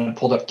Yukon and it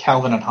pulled up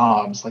Calvin and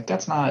Hobbes. Like,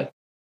 that's not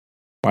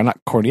Why not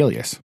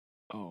Cornelius?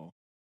 Oh.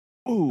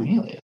 Ooh.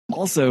 really.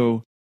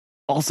 Also,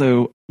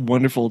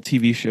 wonderful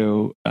TV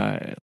show,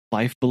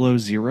 Life Below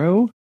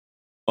Zero.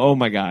 Oh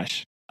my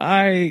gosh,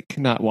 I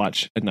cannot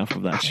watch enough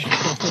of that show.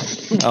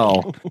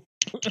 Oh.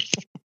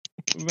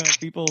 About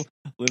people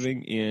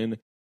living in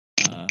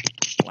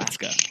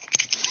Alaska.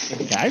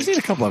 Yeah, I've seen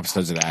a couple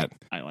episodes of that.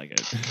 I like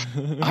it.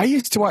 I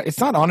used to watch. It's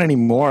not on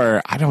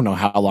anymore. I don't know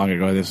how long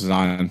ago this was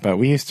on, but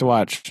we used to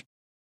watch.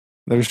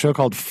 There was a show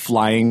called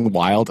Flying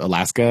Wild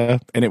Alaska,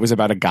 and it was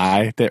about a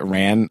guy that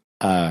ran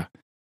a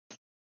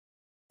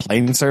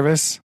plane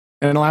service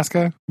in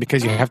Alaska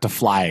because you have to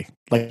fly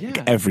like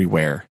Yeah.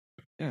 everywhere.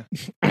 Yeah.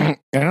 And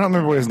I don't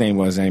remember what his name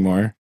was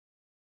anymore.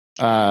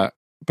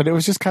 But it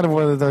was just kind of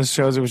one of those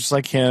shows. It was just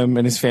like him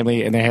and his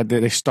family, and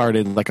they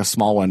started like a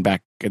small one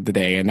back in the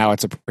day, and now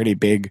it's a pretty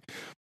big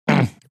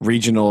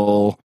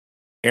regional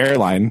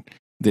airline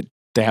that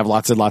they have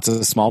lots and lots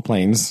of small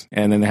planes,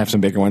 and then they have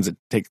some bigger ones that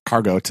take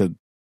cargo to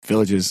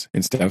villages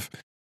and stuff.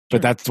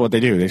 But that's what they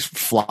do. They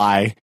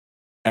fly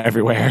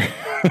everywhere.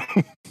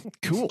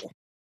 Cool.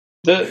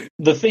 The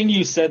thing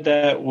you said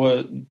that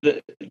was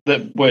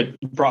that what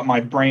brought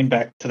my brain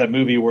back to that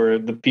movie where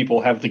the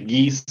people have the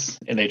geese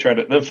and they try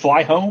to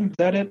fly home. Is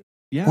that it?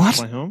 Yeah. What?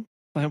 Fly home.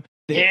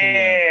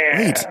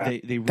 Yeah.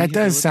 They That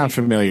does sound rehabilitate-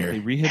 familiar. They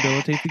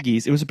rehabilitate the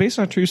geese. It was based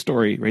on a true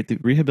story, right? They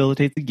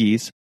rehabilitate the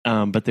geese,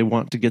 but they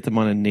want to get them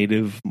on a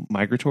native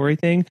migratory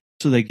thing.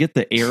 So they get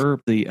the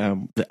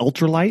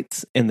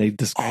ultralights, and they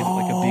disguise it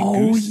like a big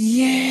Oh goose.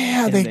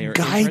 yeah, And they they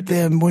guide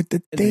them with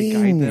the And they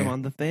thing. guide them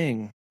on the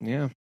thing.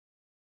 Yeah.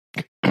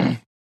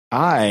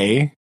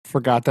 I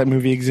forgot that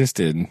movie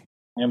existed.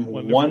 I am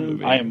Wonderful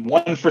movie. I am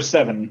 1 for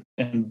 7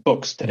 in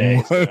books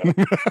today, so-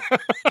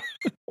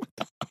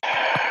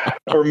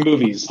 or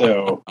movies.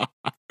 So I'm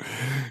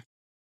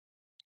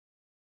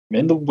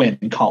in the win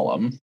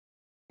column.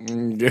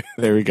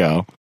 There we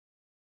go.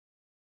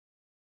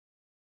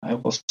 I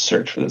will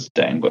search for this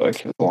dang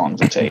book as long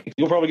as it takes.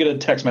 You'll probably get a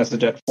text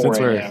message at 4 Since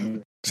we're-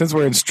 a.m. Since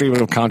we're in stream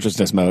of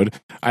consciousness mode,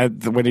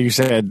 when you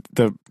said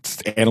the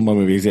animal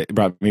movies, it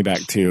brought me back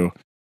to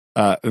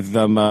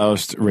the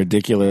most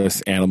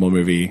ridiculous animal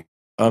movie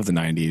of the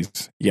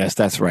 90s. Yes,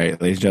 that's right,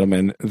 ladies and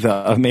gentlemen.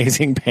 The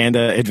Amazing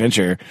Panda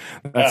Adventure.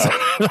 That's,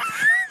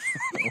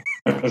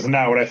 That's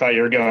not what I thought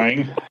you were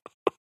going.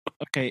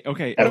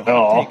 Okay. At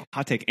all.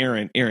 Hot take.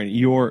 Aaron,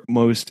 your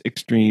most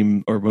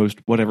extreme or most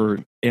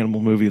whatever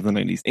animal movie of the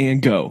 90s.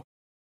 And go.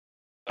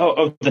 I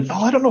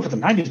don't know if it's a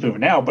 90s movie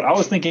now, but I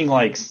was thinking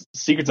like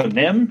Secrets of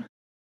NIMH.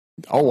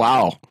 oh,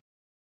 wow.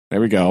 There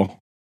we go.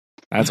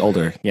 That's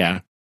older.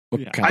 Yeah.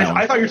 What Yeah. kind of-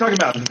 I thought you were talking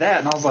about that,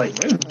 and I was like,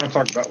 I'm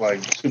talking about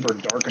like super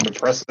dark and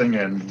depressing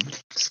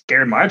and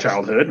scared my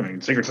childhood. I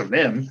mean, Secrets of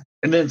NIMH,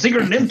 and then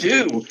Secret of NIMH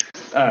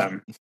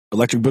too.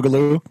 Electric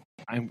Boogaloo?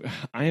 I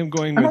am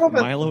going I don't with know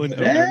about Milo and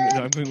that.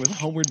 I'm going with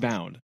Homeward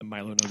Bound.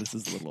 Milo and Otis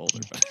is a little older,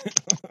 but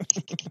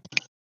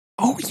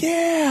Oh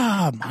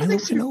yeah, Milo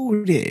and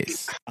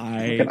Otis.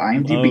 I Look at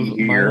IMDb love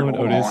here. Milo and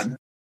Hold Otis on.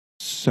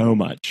 so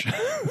much.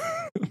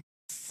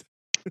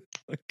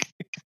 Like,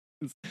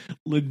 it's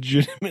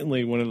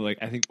legitimately one of the,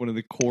 I think one of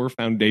the core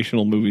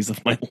foundational movies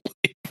of my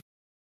life.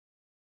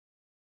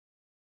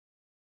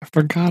 I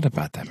forgot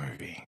about that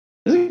movie.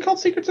 Is it called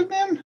Secrets of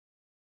NIMH?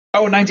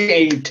 Oh,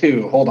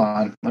 1982. Hold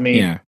on. Let me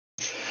Yeah,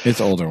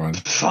 it's an older one.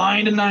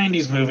 find a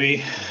 90s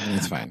movie.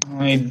 It's fine.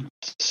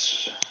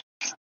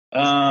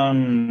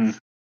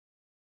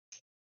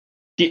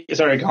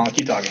 Sorry, Colin.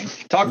 Keep talking.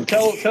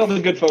 Tell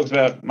the good folks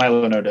about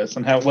Milo and Otis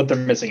and what they're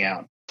missing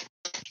out.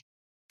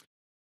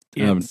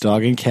 It's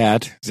Dog and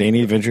cat,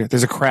 zany adventure.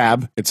 There's a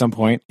crab at some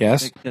point.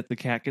 Yes. that the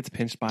cat gets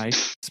pinched by.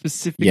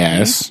 Specifically,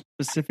 Yes.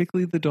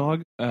 the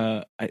dog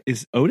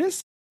is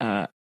Otis.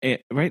 Right?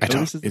 I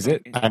don't. Otis Is the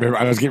it? dog.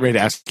 I was getting ready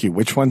to ask you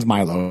which one's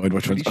Milo and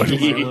which one's Pretty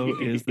Otis. sure Milo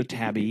is the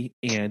tabby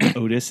and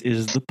Otis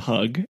is the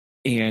pug,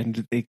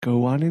 and they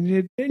go on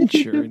an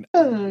adventure. And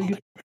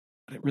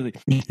it really,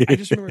 I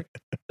just remember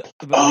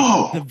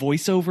the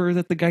voiceover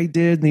that the guy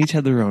did, and they each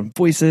had their own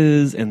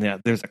voices, and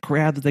there's a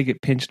crab that they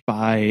get pinched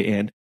by,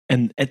 and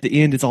at the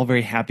end, it's all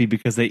very happy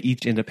because they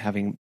each end up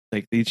having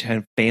they each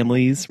have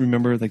families.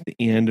 Remember, the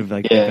end of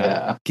they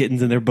got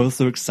kittens, and they're both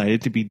so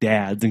excited to be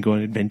dads and go on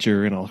an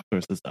adventure and all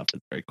sorts of stuff.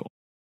 It's very cool.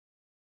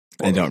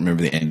 I don't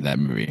remember the end of that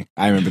movie.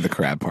 I remember the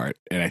crab part,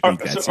 and I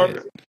think that's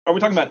it. Are we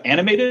talking about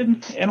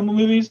animated animal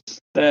movies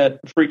that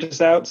freaked us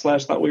out /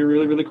 thought we were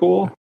really, really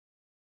cool?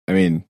 I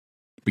mean,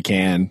 we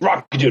can.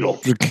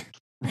 Rockadoodle.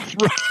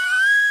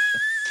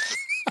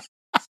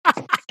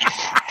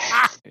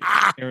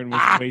 Aaron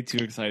was way too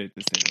excited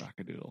to say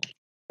Rockadoodle.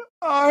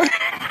 Oh,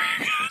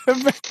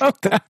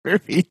 about that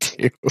movie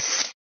too.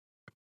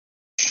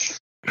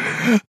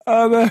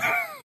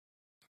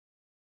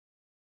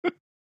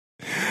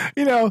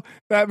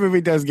 That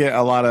movie does get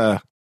a lot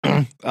of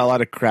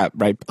crap,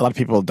 right? A lot of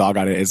people dog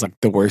on it. It's like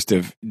the worst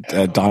of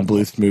Don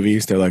Bluth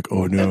movies. They're like,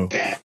 oh no,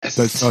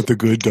 that's not the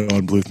good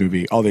Don Bluth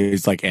movie. All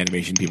these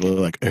animation people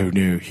are like, oh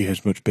no, he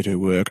has much better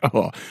work.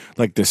 Oh,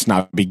 like the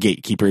snobby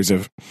gatekeepers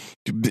of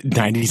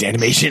 90s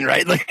animation,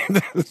 right?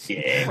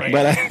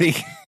 But I think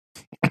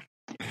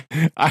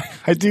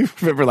I do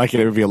remember liking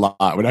that movie a lot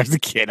when I was a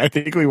kid. I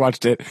think we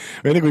watched it.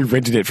 I think we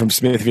rented it from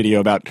Smith Video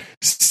about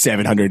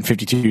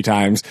 752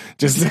 times.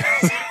 Just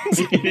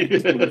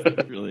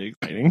really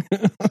exciting.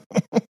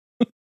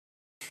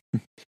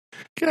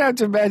 Can I have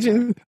to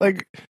imagine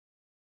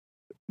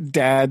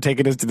Dad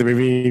taking us to the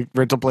movie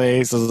rental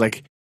place? It was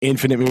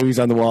infinite movies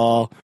on the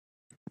wall.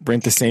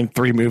 Rent the same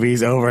 3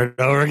 movies over and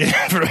over again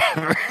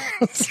forever.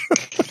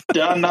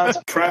 Don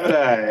Knotts Private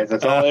Eyes.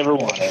 That's all I ever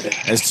wanted.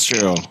 That's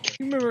true.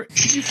 Remember,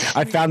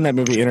 I found that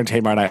movie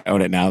Entertainment. I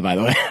own it now, by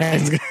the way.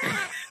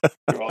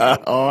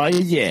 Oh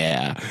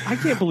yeah! I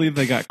can't believe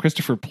they got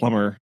Christopher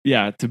Plummer,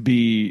 to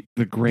be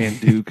the Grand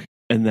Duke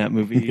in that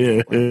movie.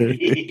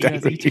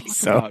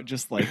 About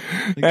just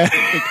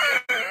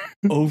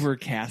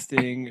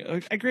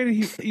overcasting. Granted,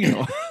 he,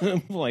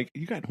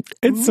 you got.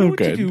 It's so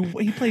good.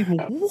 He played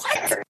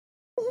what?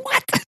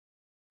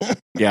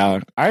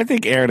 Yeah, I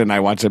think Aaron and I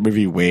watch that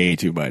movie way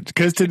too much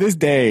because to this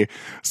day,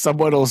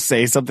 someone will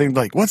say something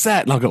like, "What's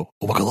that?" and I'll go,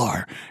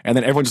 "Wakalar," and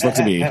then everyone just looks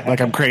at me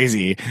like I'm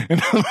crazy.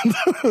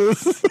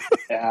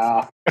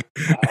 Yeah.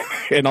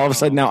 And all of a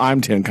sudden, now I'm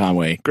Tim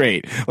Conway.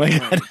 Great.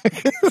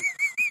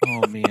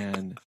 Oh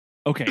man.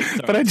 Okay,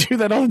 sorry. But I do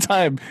that all the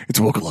time. It's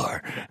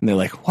Wakalar, and they're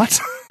like,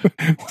 "What?"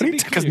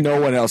 Because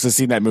no one else has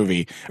seen that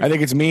movie. I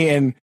think it's me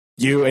and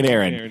you and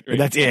Aaron. And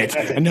that's it.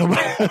 And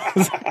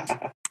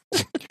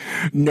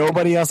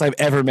nobody else I've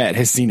ever met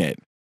has seen it.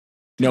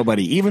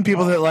 Nobody. Even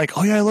people that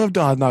oh yeah, I love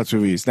Don Knotts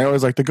movies. They're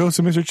always like The Ghost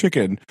of Mr.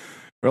 Chicken.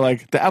 Or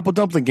the Apple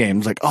Dumpling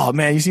Game. It's oh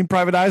man, you seen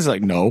Private Eyes?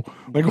 No.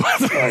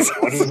 What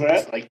is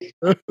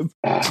that?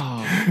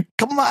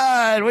 Come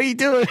on, what are you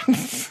doing?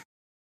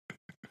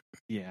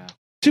 Yeah.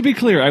 To be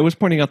clear, I was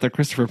pointing out that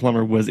Christopher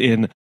Plummer was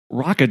in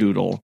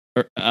Rockadoodle.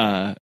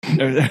 Not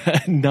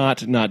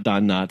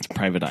Don Knotts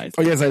Private Eyes.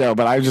 Oh yes, I know,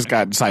 but I just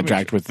got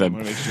sidetracked with them. I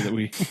want to make sure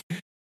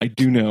that I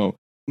do know.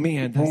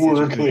 Man, that's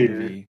such a good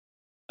movie.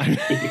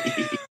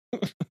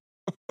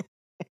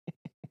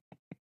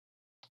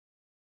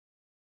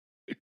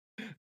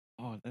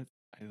 Oh,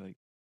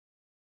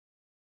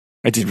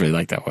 I did really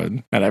like that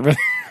one, and I really.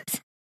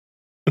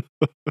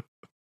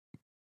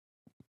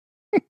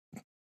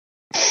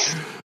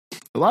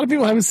 A lot of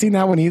people haven't seen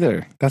that one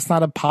either. That's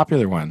not a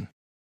popular one,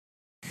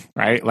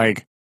 right?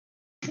 Not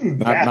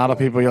a lot of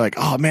people. You're like,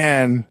 oh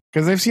man,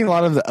 because they've seen a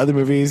lot of the other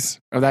movies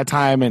of that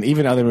time, and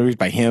even other movies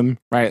by him,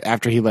 right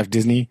after he left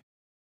Disney.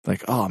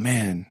 Oh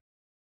man,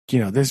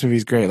 this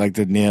movie's great, like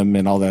the Nim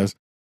and all those.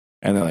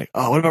 And they're like,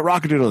 oh, what about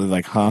Rockadoodle? They're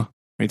like, huh?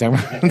 What are you talking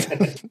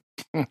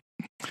about?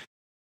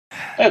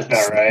 That's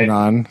not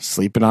right.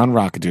 Sleeping on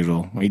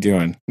Rockadoodle. What are you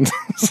doing?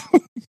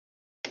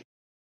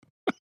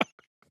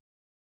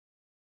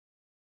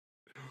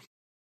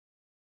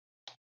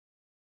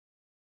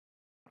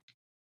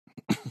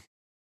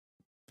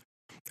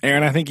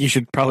 Aaron, I think you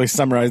should probably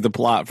summarize the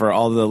plot for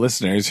all the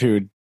listeners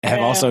who have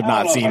also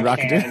not seen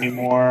Rocketeer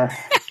anymore.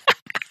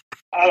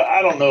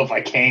 I don't know if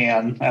I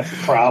can. That's the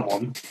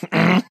problem.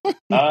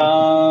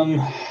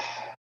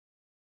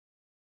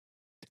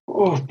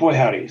 Oh boy,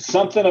 howdy!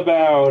 Something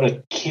about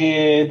a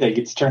kid that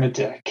gets turned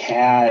into a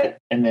cat,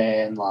 and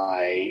then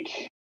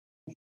like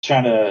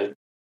trying to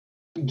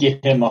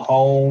get him a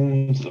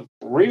home to the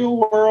real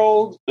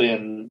world,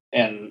 and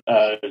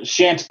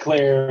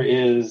Chanticleer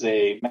is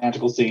a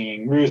magical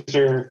singing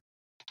rooster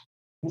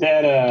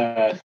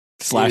that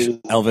slash is,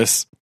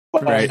 Elvis,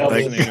 right?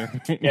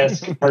 Elvis, like,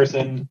 yes,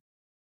 person.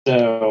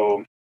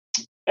 So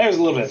there's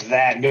a little bit of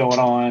that going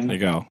on. There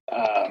you go.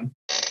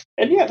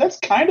 And yeah, that's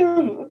kind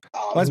of.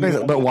 Well, that's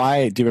basically, but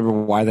why? Do you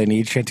remember why they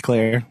need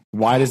Chanticleer?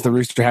 Why does the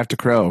rooster have to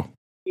crow?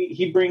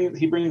 He brings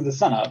the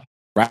sun up.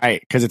 Right,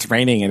 because it's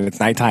raining and it's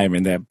nighttime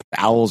and the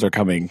owls are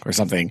coming or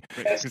something.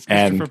 Because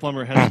And- Christopher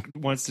Plummer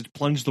wants to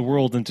plunge the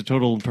world into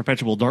total and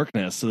perpetual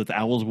darkness so that the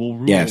owls will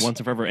rule Yes. once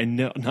and forever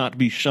and not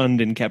be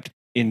shunned and kept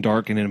in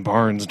dark and in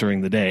barns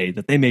during the day,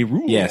 that they may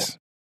rule. Yes,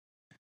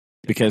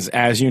 because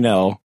as you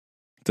know,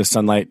 the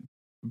sunlight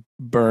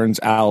burns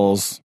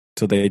owls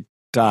till they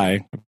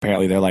die.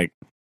 Apparently, they're like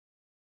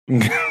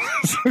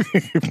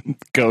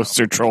ghosts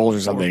or trolls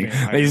or something.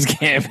 vampires. They just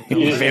can't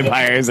be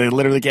vampires. They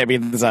literally can't be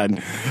in the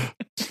sun.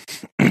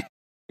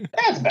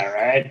 That's about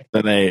right.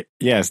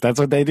 So that's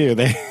what they do.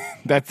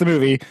 That's the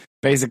movie.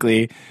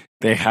 Basically,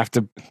 they have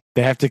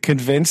to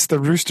convince the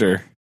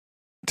rooster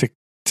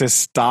to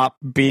stop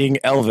being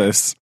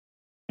Elvis,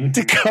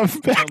 to come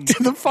back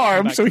to the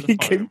farm back so to the he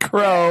can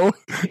crow,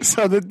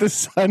 so that the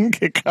sun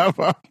can come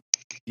up,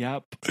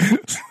 Yep.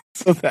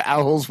 so the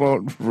owls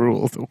won't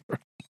rule the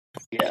world.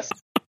 Yes,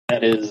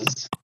 that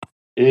is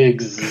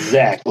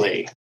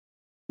exactly.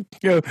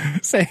 You know,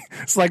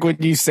 it's like when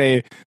you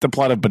say the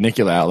plot of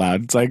Bunnicula out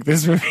loud. It's like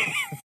this movie.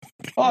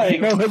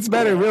 Like, No, it's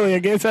better. Really,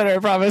 it gets better. I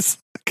promise.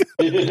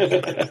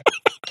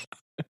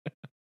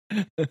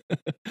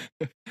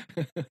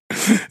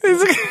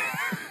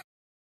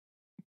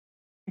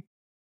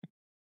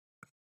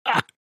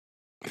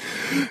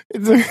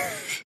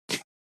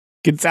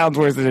 It sounds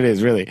worse than it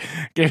is. Really,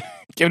 give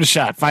it a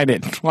shot. Find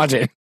it. Watch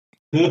it.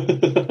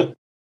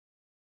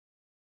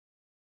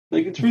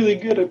 Like, it's really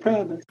good, I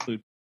promise.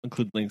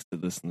 Include links to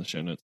this in the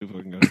show notes.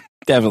 People can go.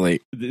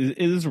 Definitely, It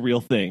is a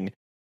real thing.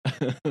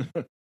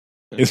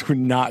 we're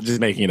not just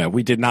making it up.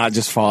 We did not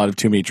just fall out of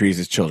too many trees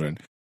as children.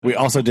 We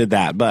also did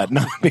that, but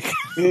not because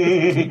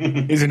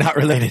these are not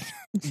related.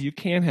 You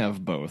can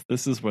have both.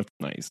 This is what's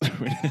nice.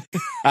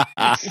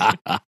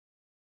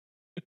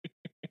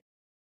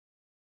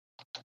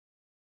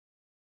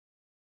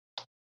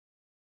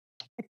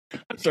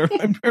 Sorry,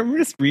 I'm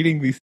just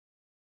reading these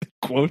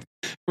quotes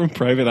from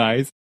Private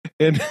Eyes,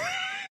 and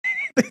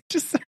they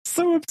just are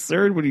so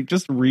absurd when you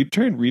just read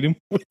them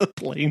with a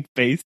plain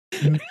face.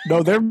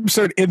 No, they're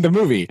absurd in the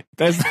movie.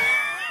 That's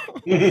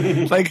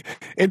like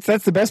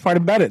that's the best part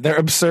about it. They're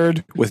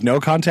absurd with no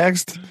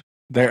context.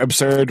 They're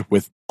absurd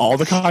with all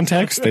the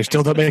context. They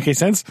still don't make any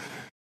sense.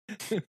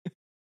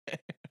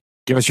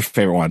 Give us your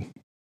favorite one.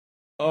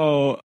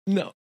 Oh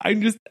no,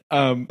 I'm just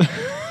I'm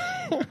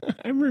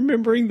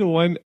remembering the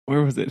one.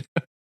 Where was it?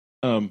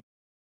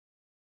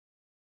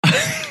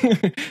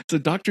 So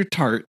Dr.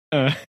 Tart.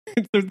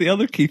 So the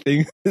other key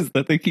thing is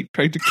that they keep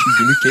trying to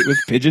communicate with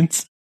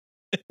pigeons,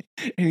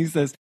 and he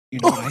says, "You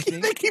know what I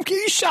think?" They keep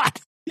getting shot.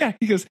 Yeah,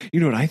 he goes, "You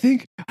know what I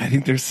think? I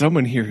think there's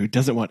someone here who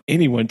doesn't want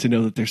anyone to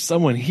know that there's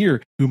someone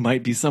here who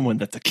might be someone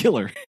that's a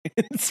killer."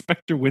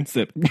 Inspector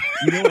Winsip.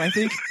 You know what I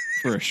think?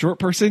 For a short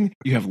person,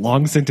 you have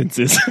long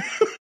sentences.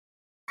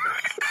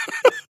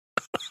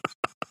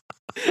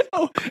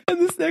 Oh, and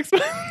this next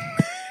one.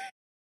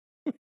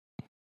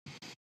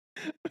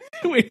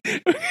 Wait.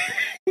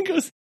 He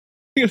goes,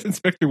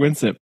 Inspector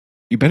Winsip,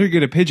 you better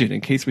get a pigeon in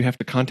case we have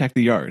to contact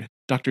the yard.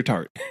 Dr.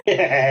 Tart. He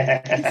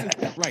says,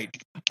 right.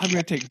 I'm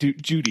going to take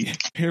Judy.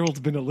 Harold's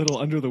been a little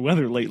under the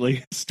weather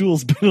lately.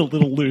 Stool's been a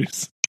little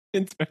loose.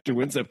 Inspector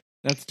Winsip,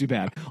 that's too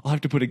bad. I'll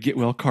have to put a get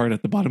well card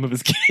at the bottom of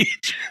his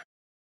cage.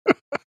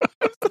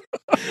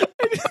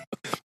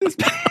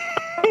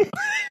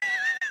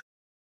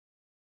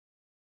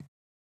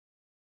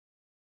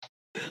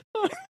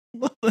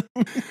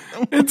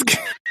 It's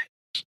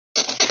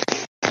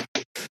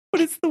But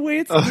it's the way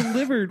it's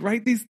delivered,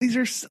 right? These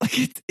are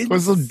like it's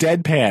was a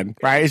deadpan,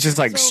 right? It's just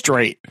like So-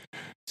 straight.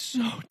 so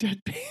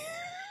deadpan.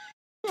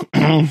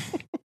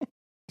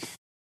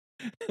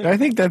 I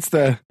think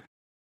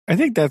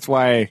that's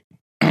why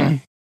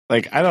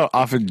like I don't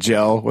often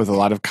gel with a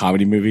lot of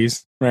comedy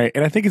movies, right?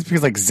 And I think it's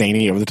because like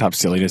zany over the top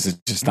silliness is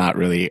just not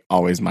really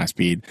always my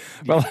speed.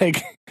 But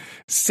like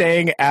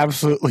saying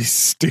absolutely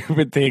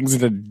stupid things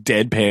in a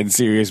deadpan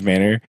serious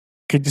manner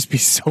could just be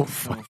so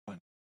fun. So fun.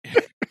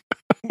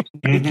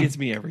 It gets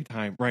me every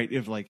time, right?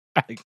 If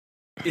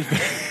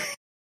if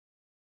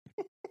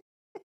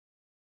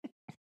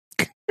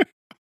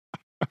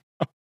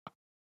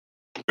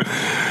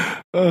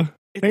I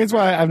think it's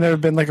why I've never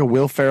been like a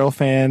Will Ferrell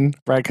fan,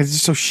 right? Because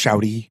he's so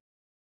shouty,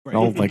 right.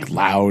 all like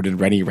loud and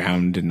running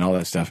around and all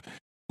that stuff.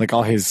 Like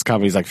all his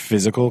comedies, like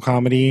physical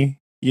comedy,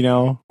 you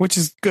know, which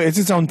is good. It's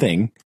its own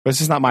thing, but it's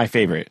just not my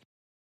favorite.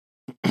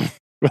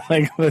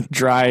 Like the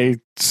dry,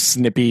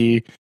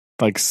 snippy,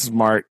 like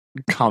smart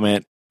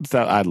comment.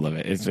 So I love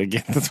it. It's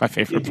again, that's my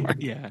favorite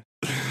part. Yeah.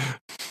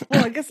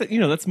 Well, I guess that,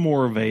 that's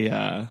more of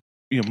a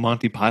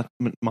Monty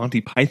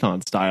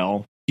Python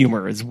style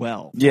humor as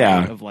well.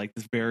 Yeah. Of like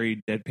this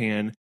very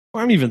deadpan. Or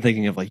I'm even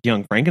thinking of like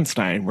Young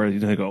Frankenstein, where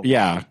they go,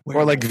 yeah,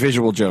 or like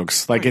visual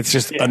jokes. Like it's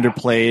just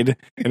underplayed,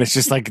 and it's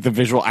just like the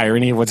visual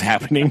irony of what's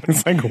happening.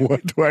 It's like,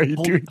 what? Why are you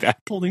doing that?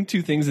 Holding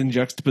two things in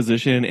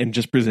juxtaposition and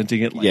just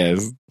presenting it like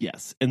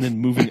yes, and then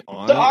moving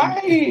on.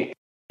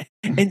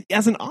 And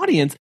as an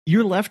audience,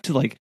 you're left to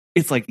like,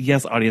 it's like,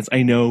 yes, audience,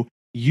 I know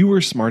you were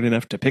smart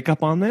enough to pick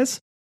up on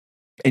this,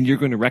 and you're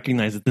going to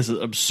recognize that this is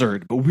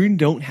absurd, but we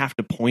don't have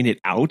to point it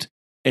out.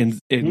 And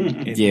really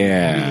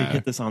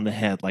hit this on the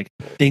head, like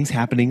things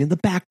happening in the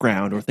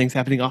background or things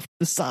happening off to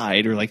the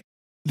side or like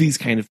these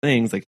kind of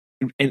things, like,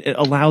 and it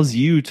allows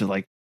you to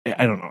like,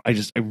 I don't know, I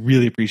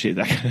really appreciate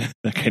that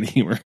kind of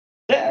humor.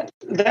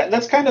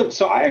 That's kind of,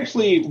 so I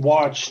actually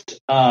watched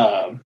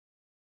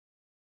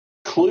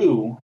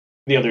Clue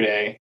the other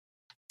day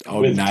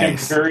with Tim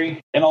Curry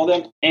and all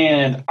them,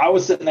 and I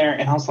was sitting there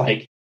and I was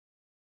like,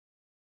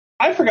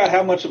 I forgot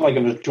how much of like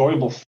an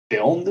enjoyable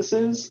film this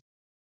is.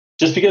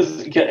 Just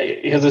because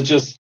it's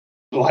just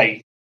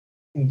like,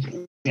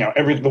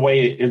 the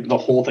way the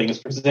whole thing is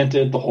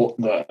presented, the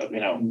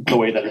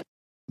way that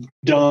it's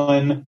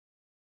done,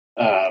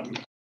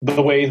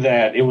 the way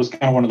that it was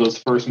kind of one of those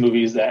first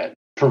movies that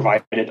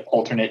provided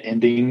alternate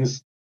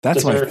endings.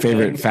 That's my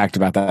favorite fact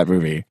about that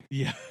movie.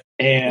 Yeah,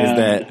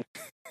 and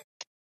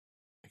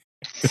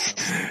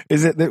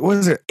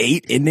was there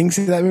 8 endings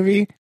to that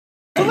movie?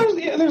 Well,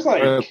 there's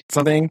like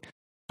something.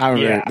 I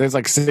don't remember. There's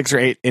like 6 or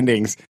 8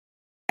 endings,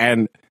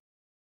 and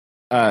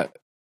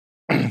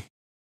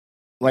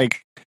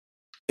like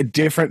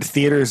different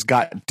theaters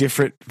got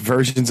different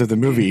versions of the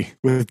movie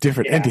with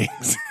different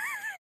endings.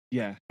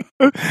 Yeah.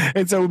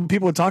 And so when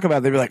people would talk about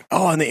it, they'd be like,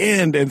 oh, in the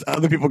end, and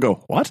other people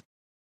go, what?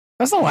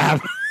 That's not what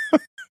happened.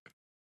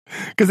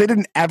 Because they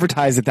didn't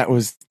advertise that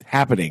was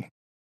happening.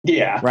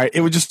 Yeah. Right? It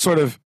was just sort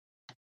of,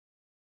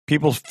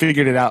 people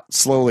figured it out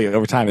slowly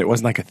over time. It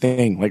wasn't like a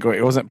thing. Like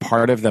it wasn't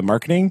part of the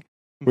marketing,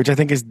 which I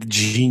think is the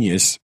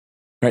genius.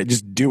 Right?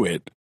 Just do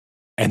it.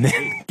 And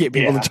then get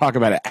people to talk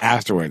about it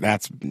afterward.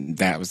 That's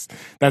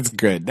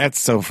good.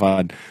 That's so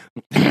fun.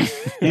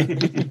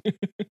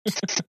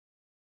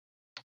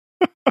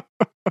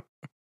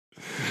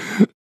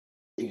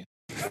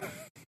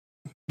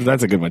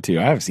 That's a good one too.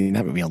 I haven't seen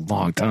that movie in a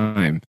long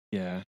time.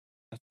 Yeah,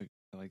 I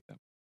like that.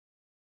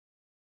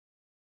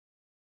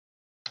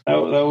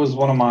 That was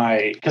one of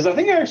my, because I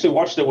think I actually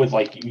watched it with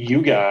like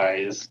you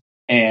guys,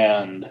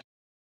 and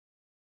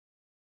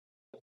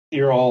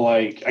you're all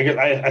like,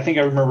 I think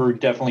I remember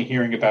definitely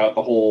hearing about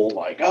the whole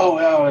like,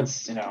 oh,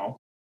 it's, it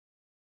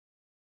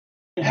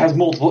has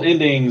multiple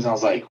endings. I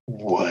was like,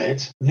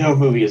 what? No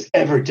movie has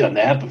ever done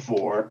that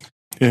before.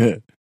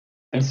 And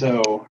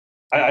so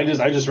I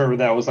just remember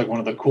that was like one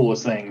of the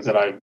coolest things that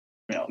I,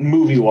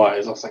 movie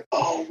wise, I was like,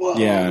 oh, whoa.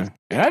 Yeah.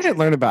 And I didn't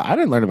learn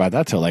about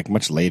that till like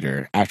much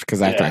later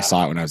after I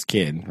saw it when I was a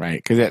kid,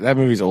 right? Because that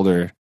movie's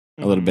older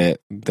a little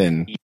bit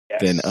than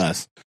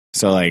us.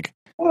 So like,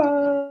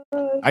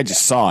 I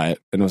just saw it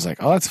and was like,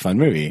 oh, that's a fun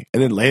movie.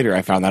 And then later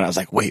I found out, I was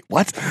like, wait,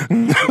 what?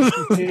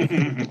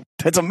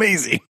 That's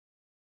amazing.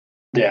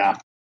 Yeah.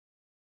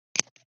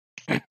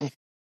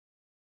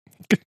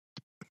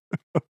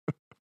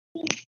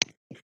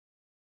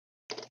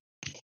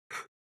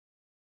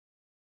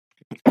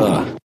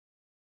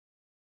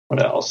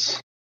 What else?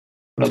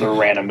 What other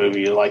random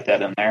movie you like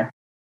that in there?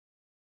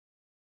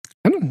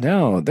 I don't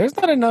know. There's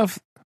not enough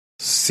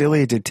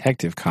silly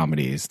detective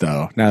comedies,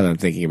 though, now that I'm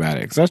thinking about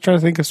it. Because I was trying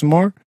to think of some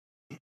more.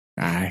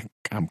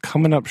 I'm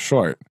coming up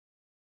short.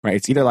 Right?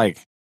 It's either like,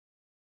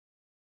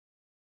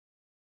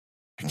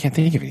 I can't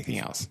think of anything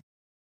else.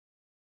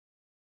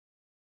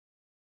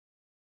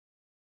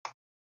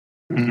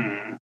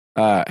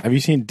 Have you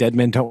seen Dead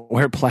Men Don't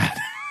Wear Plaid?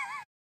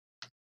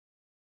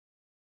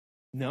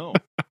 No.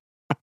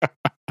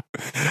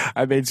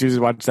 I made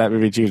Susan watch that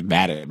movie. She was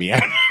mad at me.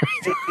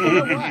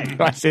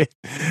 Watch it.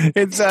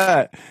 It's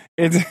the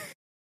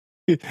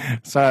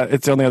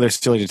only other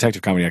silly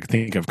detective comedy I can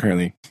think of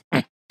currently.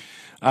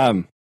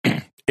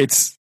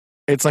 It's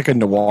like a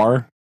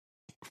noir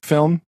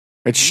film.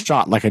 It's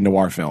shot like a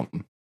noir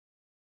film.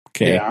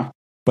 Okay,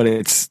 but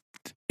it's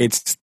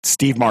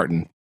Steve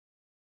Martin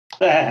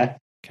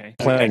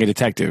playing a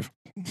detective.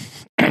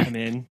 I'm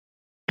in.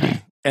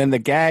 And the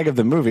gag of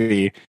the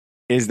movie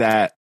is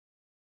that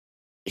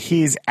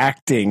he's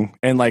acting,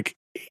 and like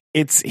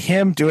it's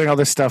him doing all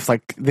this stuff,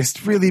 like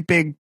this really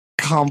big,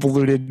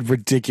 convoluted,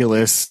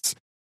 ridiculous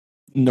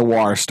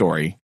noir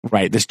story,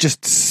 right? That's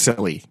just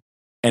silly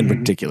and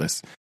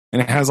ridiculous.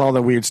 And it has all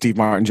the weird Steve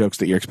Martin jokes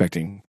that you're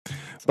expecting.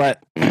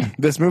 But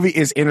this movie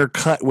is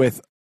intercut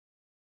with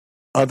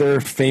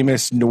other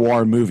famous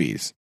noir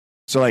movies.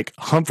 So like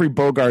Humphrey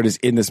Bogart is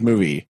in this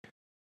movie,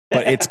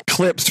 but it's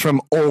clips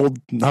from old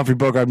Humphrey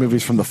Bogart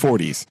movies from the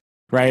 40s,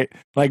 right?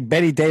 Like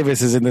Betty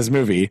Davis is in this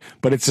movie,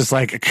 but it's just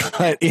like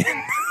cut in.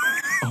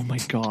 Oh my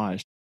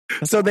gosh.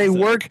 So they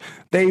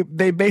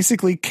they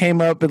basically came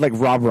up and like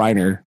Rob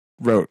Reiner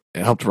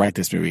helped write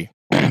this movie.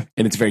 And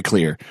it's very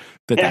clear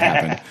that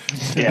happened.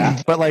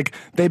 Yeah. But like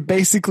they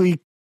basically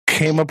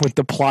came up with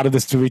the plot of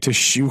this movie to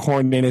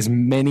shoehorn in as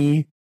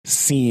many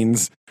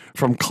scenes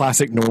from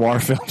classic noir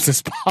films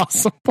as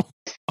possible.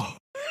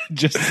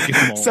 Just to get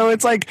them all. So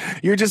it's like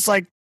you're just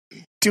like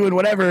doing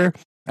whatever,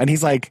 and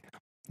he's like,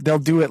 they'll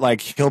do it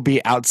like he'll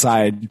be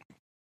outside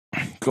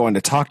going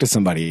to talk to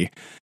somebody,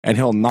 and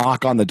he'll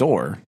knock on the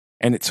door,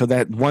 and so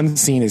that one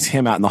scene is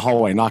him out in the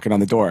hallway knocking on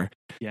the door,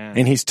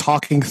 and he's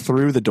talking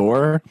through the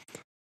door,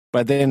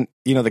 but then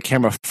the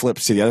camera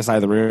flips to the other side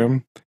of the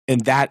room,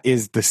 and that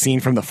is the scene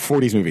from the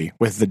 40s movie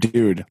with the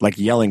dude like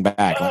yelling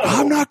back, like,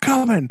 I'm not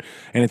coming.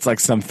 And it's like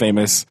some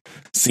famous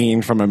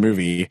scene from a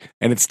movie.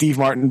 And it's Steve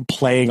Martin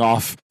playing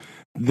off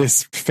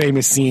this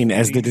famous scene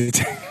as the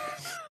detective.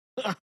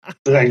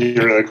 That's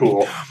really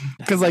cool.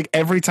 Because like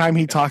every time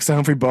he talks to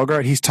Humphrey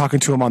Bogart, he's talking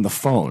to him on the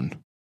phone.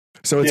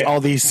 So it's all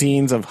these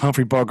scenes of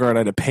Humphrey Bogart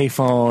at a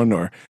payphone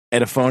or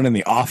at a phone in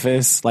the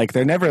office. Like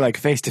they're never like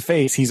face to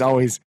face. He's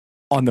always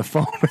on the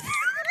phone with him.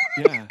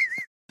 Yeah.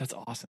 That's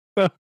awesome.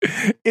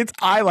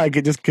 I like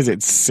it just because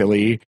it's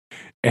silly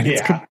and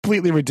it's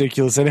completely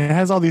ridiculous, and it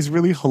has all these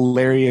really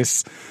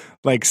hilarious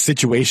like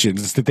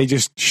situations that they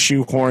just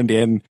shoehorned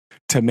in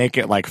to make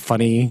it like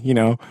funny,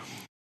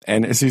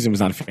 And Susan was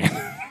not a fan.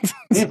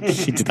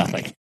 She did not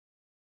like it.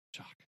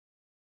 Shock.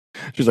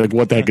 She's like,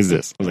 "What the heck is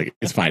this?" I was like,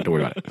 "It's fine. Don't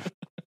worry about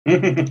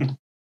it."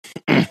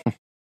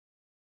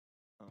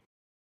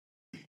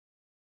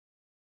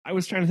 I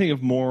was trying to think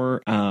of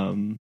more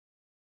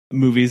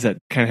movies that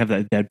kind of have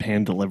that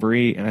deadpan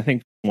delivery, and I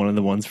think one of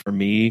the ones for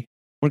me,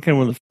 one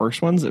of the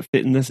first ones that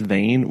fit in this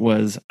vein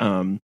was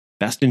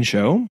Best in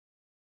Show.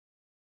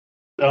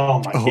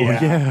 Oh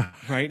yeah.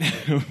 Right.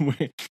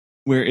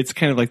 Where it's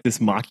kind of like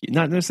this not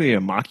necessarily a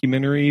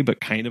mockumentary,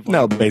 but kind of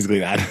like,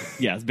 basically that.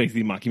 Yeah, it's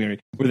basically a mockumentary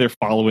where they're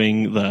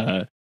following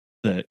the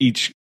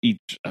each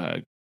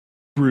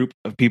group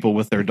of people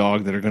with their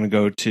dog that are going to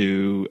go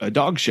to a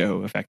dog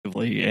show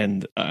effectively,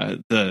 and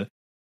the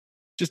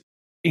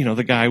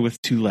guy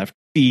with two left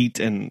feet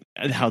and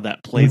how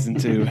that plays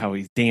into how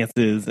he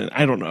dances. And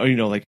I don't know,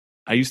 like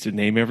I used to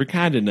name every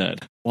kind of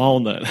nut: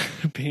 walnut,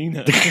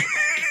 peanut,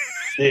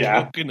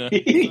 coconut.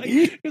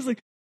 It's like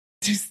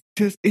just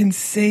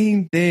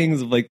insane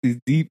things of like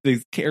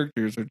these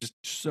characters are just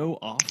so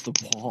off the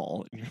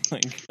wall, and you're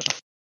like,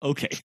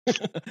 okay,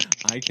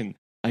 I can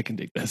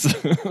dig this.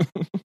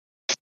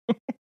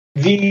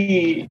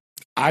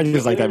 I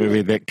just like that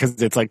movie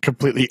because it's like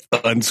completely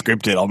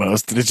unscripted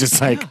almost. And it's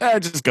just like,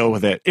 just go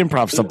with it.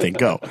 Improv something.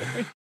 Go.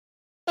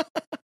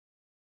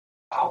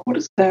 What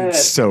is that?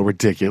 It's so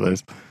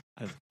ridiculous.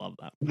 I love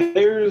that.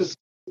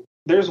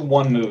 There's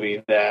one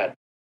movie that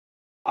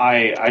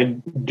I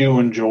do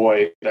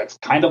enjoy that's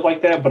kind of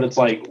like that, but it's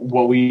like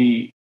what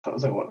we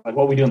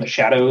do in the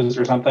shadows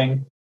or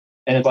something.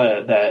 And it's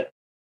like that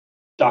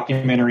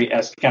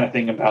documentary-esque kind of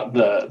thing about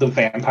the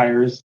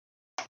vampires.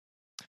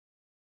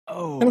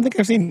 Oh, I don't think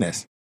I've seen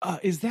this.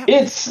 Is that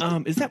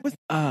with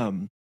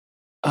John?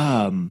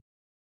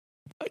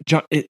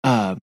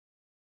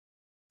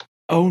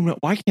 Oh no!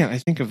 Why can't I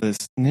think of this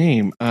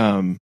name?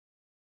 Hold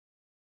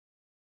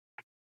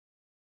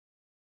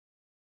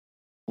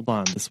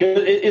on. It's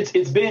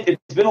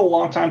been a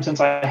long time since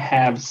I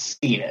have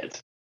seen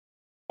it.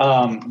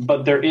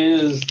 But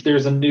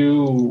there's a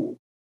new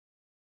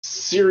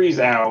series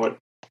out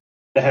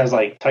that has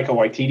like Taika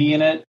Waititi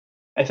in it,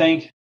 I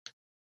think.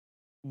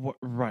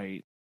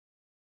 Right.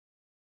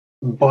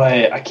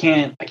 But I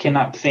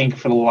cannot think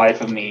for the life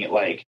of me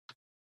like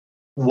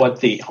what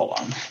the hold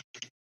on.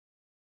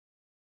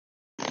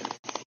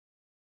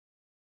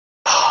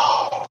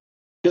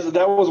 Because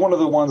that was one of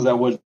the ones that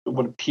would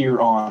appear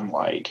on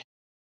like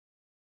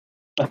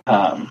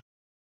oh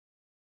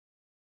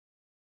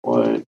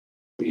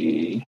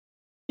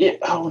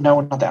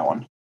no, not that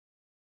one.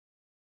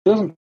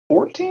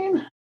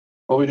 2014?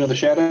 What we do in the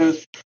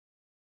shadows?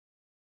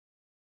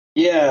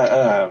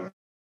 Yeah,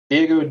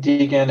 Diego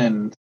Deegan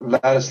and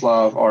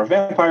Vladislav are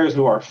vampires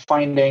who are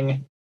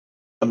finding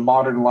the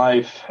modern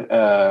life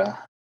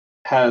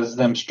has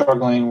them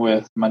struggling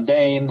with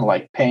mundane,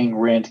 like paying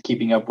rent,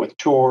 keeping up with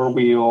chore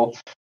wheel,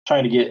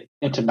 trying to get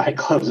into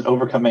nightclubs, and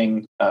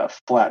overcoming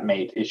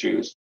flatmate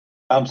issues.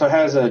 So it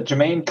has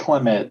Jermaine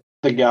Clement,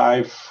 the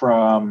guy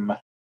from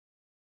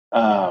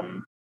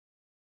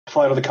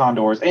Flight of the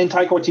Condors, and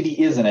Taika Waititi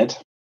is in it.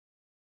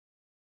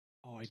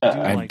 Oh,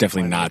 I've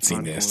definitely not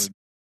seen this.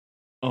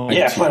 Oh,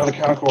 yeah, Flight of the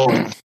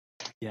Conchords.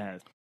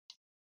 Yes.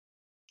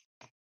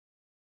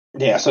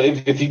 Yeah, so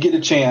if you get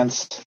a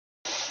chance,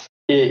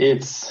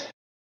 it's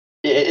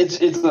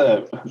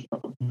a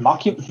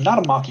not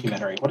a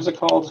mockumentary. What is it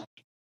called?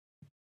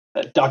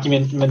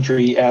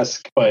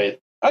 Documentary-esque, but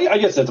I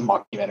guess it's a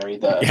mockumentary.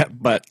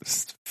 But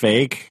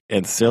fake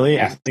and silly.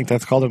 Yeah. I think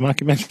that's called a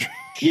mockumentary.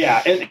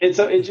 Yeah, it's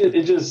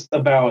just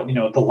about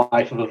the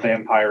life of a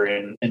vampire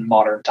in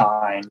modern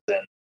times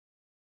and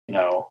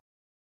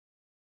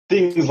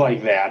things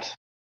like that,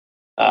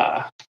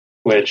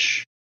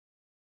 which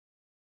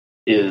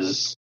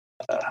is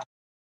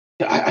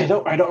I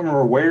don't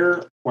remember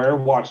where I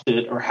watched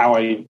it or how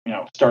I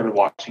started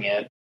watching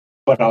it,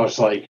 but I was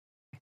like,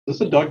 "This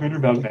is a documentary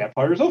about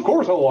vampires. Of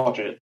course, I'll watch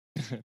it."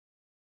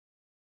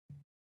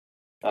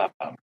 Yeah,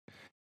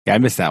 I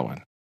missed that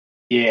one.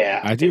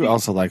 Yeah, I do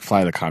also like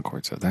Fly the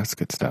Conchord, so that's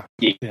good stuff.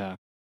 Yeah.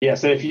 Yeah,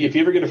 so if you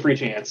ever get a free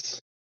chance,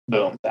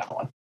 boom, that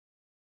one.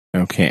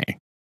 Okay.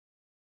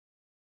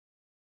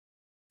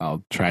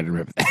 I'll try to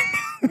remember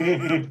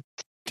that.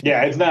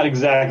 Yeah, it's not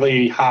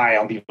exactly high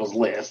on people's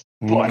list,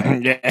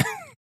 but Yeah.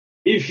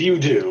 if you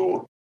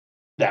do,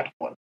 that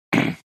one.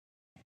 That's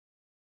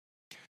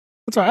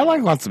right. I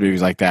like lots of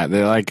movies like that.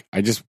 They're like,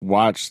 I just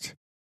watched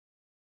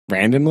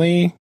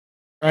randomly,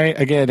 right?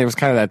 Again, it was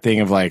kind of that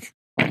thing of like,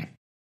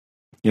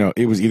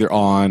 it was either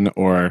on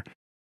or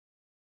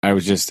I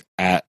was just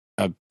at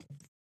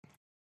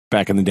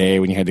back in the day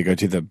when you had to go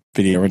to the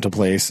video rental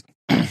place.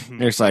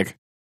 It's like,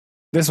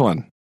 this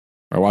one.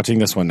 We're watching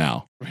this one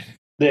now.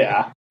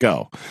 Yeah.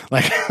 Go.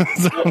 Like,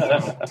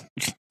 I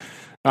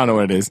don't know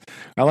what it is.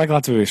 I like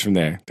lots of movies from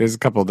there. There's a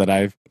couple that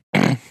I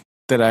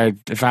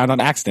found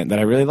on accident that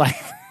I really like.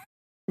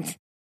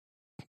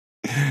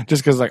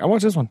 Just because, like, I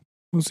watch this one.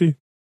 We'll see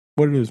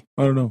what it is.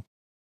 I don't know.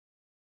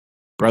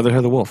 Brotherhood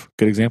of the Wolf.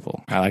 Good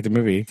example. I like the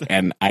movie.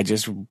 And I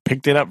just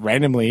picked it up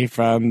randomly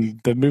from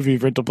the movie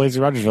rental place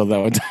in Rogersville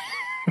that one time.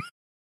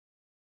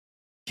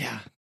 Yeah.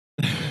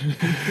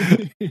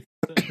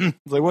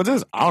 Like, what's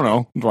this? I don't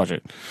know. Let's watch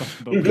it.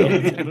 But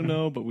I don't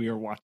know, but we are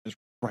watching this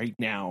right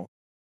now.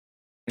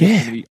 And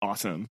it's going to be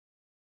awesome.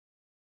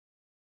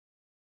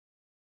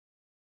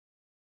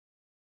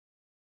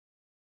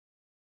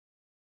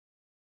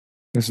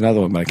 There's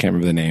another one, but I can't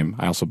remember the name.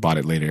 I also bought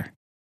it later.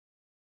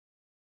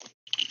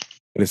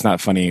 But it's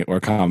not funny or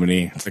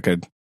comedy. It's like a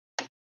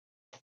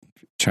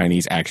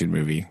Chinese action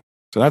movie.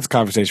 So that's a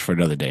conversation for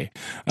another day.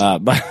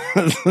 But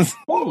this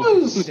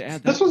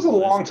was a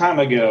long time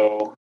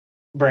ago,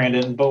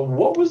 Brandon, but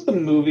what was the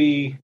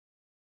movie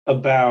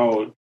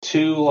about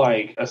two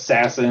like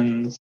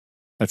assassins?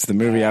 That's the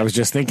movie I was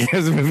just thinking. It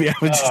was the movie I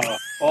was just I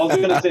was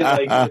going to say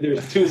like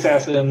there's two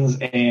assassins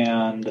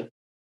and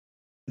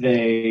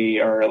they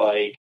are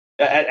like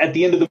at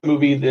the end of the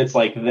movie it's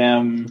like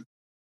them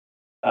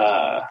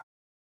like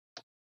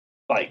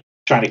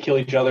trying to kill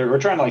each other or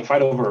trying to like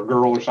fight over a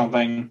girl or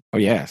something. Oh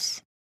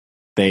yes.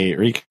 They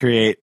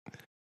recreate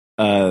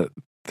the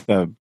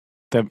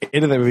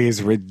end of the movie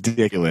is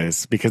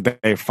ridiculous because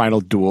their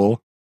final duel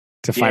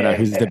to find out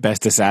who's the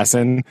best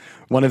assassin.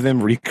 One of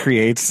them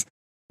recreates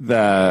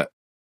the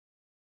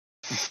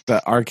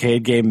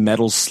arcade game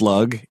Metal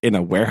Slug in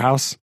a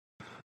warehouse.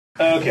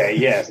 Okay,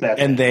 yes,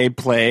 and they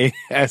play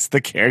as the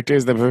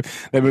characters. The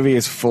movie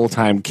is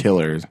Full-Time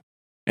Killers,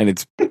 and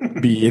it's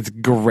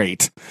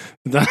great.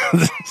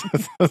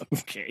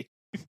 Okay,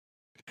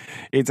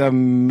 it's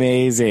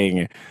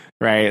amazing,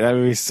 right? That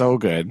movie's so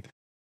good.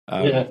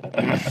 I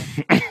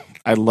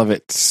love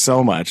it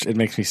so much. It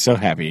makes me so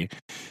happy.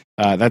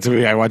 That's a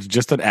movie I watched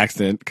just on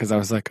accident because I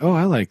was like, "Oh,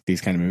 I like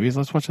these kind of movies.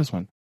 Let's watch this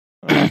one."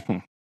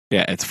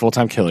 Yeah, it's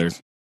Full-Time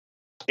Killers.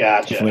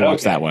 Gotcha. Definitely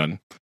watch that one.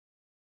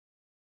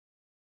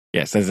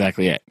 Yes, that's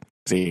exactly it.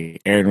 See,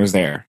 Aaron was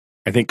there.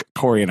 I think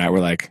Corey and I were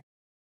like,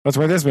 let's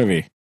watch this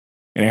movie.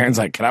 And Aaron's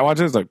like, can I watch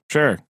this? Like,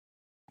 sure.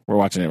 We're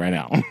watching it right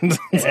now.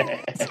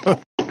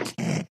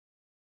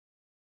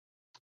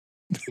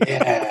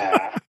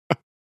 Yeah.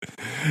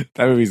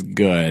 That movie's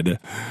good.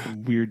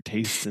 Weird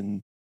taste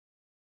in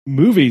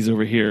movies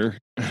over here.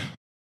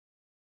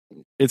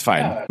 It's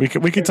fine. Yeah.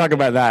 We can talk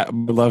about that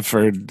love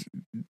for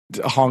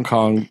Hong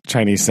Kong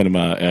Chinese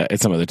cinema at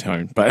some other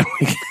time, but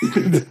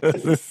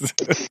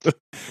that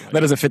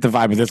doesn't fit the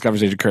vibe of this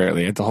conversation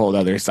currently. It's a whole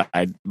other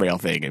side rail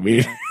thing, and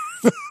we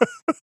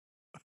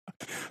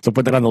so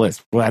put that on the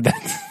list. We'll add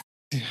that.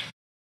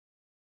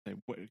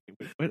 What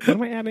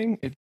am I adding?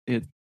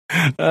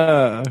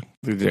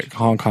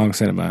 Hong Kong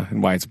cinema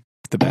and why it's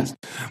the best.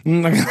 I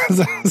mean,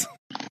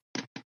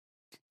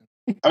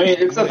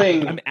 it's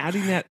something. I'm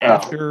adding that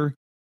after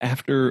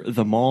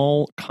the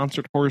mall,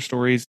 concert horror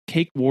stories,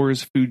 cake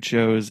wars, food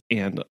shows,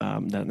 and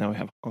now we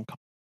have Hong Kong.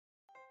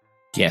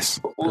 Yes,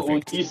 well,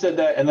 you said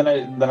that, and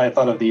then I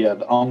thought of the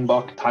Ong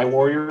Bak Thai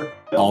Warrior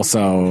film.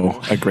 Also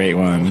a great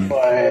one.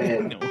 But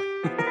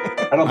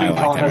I don't think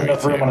Colin has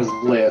enough room on his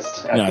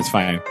list. No, it's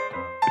fine.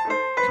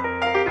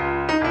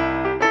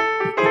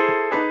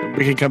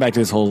 We can come back to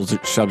this whole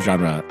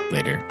subgenre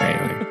later.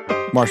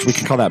 Right? We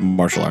can call that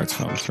martial arts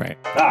films, right?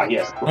 Ah,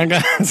 yes. But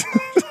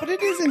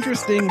it is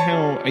interesting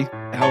how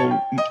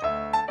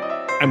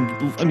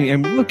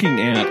I'm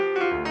looking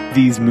at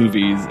these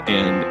movies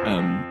and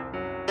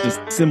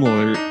just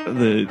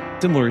the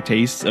similar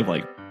tastes of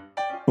like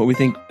what we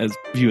think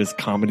view as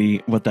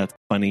comedy, what that's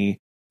funny.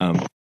 Do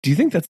you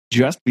think that's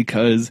just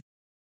because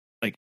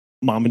like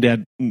mom and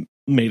dad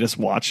made us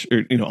watch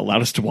or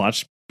allowed us to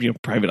watch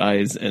Private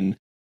Eyes and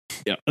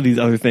Yeah, these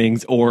other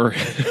things, or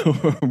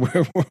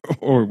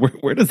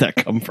where does that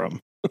come from?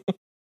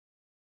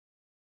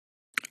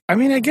 I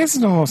mean, I guess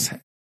it almost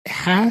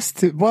has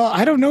to. Well,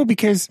 I don't know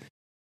because,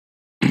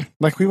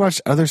 like, we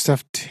watched other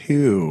stuff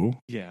too,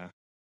 Yeah,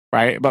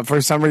 right? But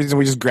for some reason,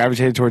 we just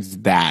gravitated towards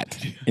that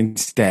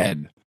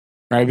instead,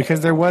 right?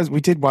 Because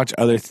we did watch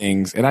other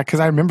things, and because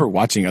I remember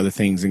watching other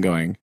things and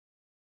going,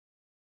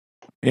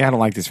 "Yeah, I don't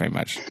like this very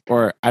much,"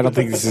 or "I don't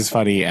think this is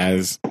funny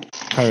as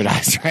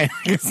Paradise," right?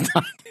 It's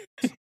not.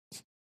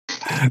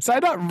 So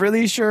I'm not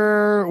really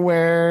sure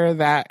where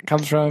that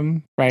comes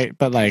from, right?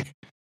 But like,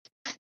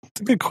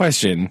 it's a good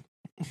question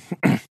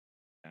because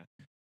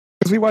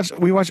we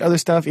watch other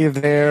stuff either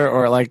there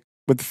or like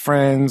with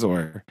friends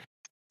or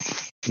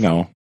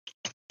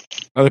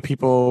other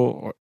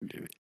people,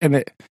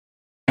 and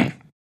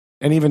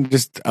even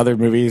just other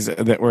movies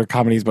that were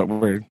comedies, but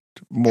were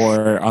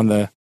more on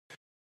the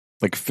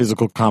like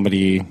physical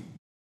comedy,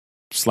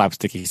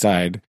 slapsticky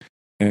side,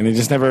 and it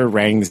just never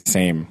rang the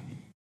same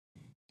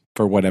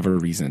for whatever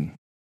reason,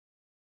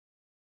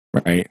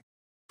 right?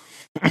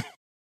 I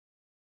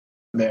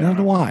don't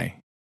know why.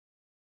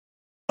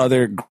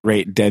 Other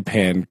great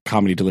deadpan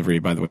comedy delivery,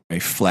 by the way,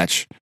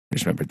 Fletch. I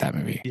just remembered that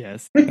movie.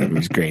 yes. That movie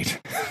was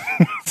great.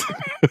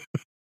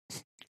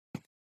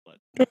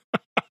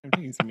 I'm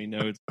taking so many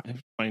notes. I have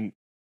to find.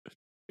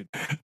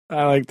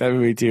 I like that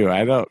movie too.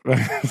 I don't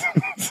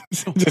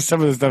just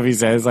some of the stuff he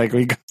says, like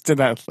we go to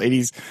that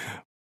lady's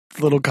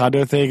little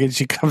condo thing and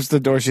she comes to the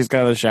door, she's got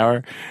out of the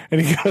shower,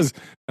 and he goes,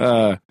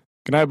 can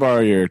I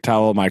borrow your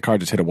towel? My car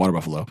just hit a water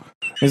buffalo.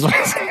 Is what I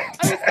was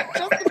just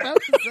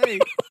about to say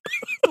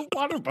the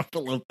water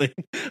buffalo thing.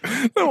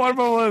 the water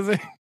buffalo thing.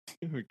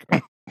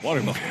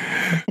 Water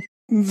buffalo.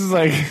 This is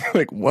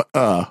like what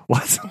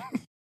what?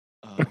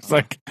 It's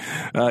like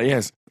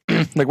yes.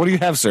 Like, what do you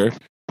have, sir?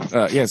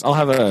 Yes, I'll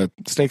have a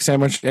steak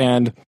sandwich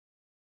and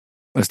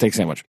a steak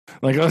sandwich.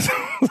 Like, what?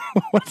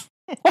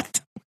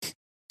 What?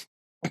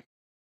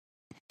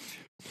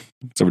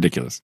 So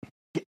ridiculous.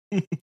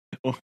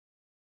 Well,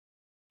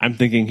 I'm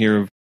thinking here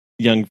of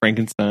Young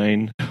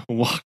Frankenstein.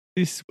 Walk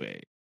this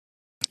way.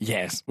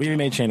 Yes, we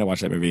made Shayna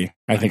watch that movie.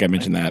 I think I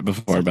mentioned that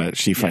before, but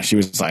she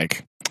was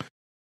like,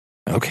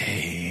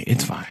 "Okay,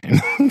 it's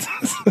fine."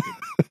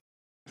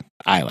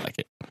 I like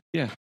it.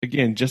 Yeah.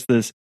 Again, just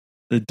the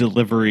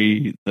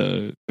delivery,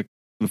 the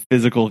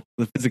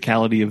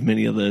physicality of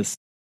many of this,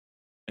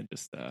 and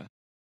just gosh,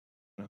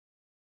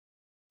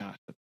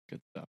 that's good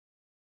stuff.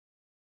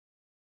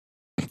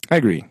 I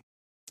agree.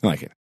 I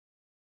like it.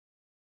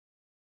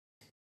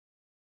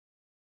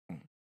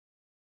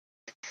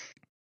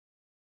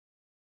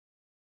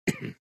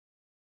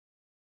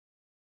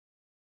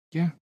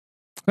 Yeah,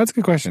 that's a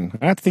good question.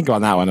 I have to think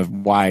on that one of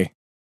why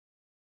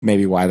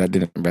that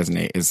didn't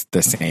resonate is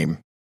the same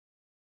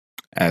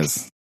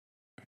as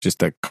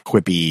just a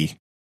quippy,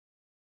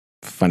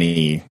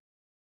 funny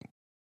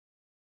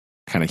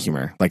kind of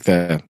humor, like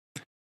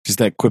just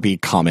that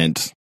quippy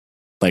comment,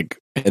 like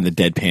in the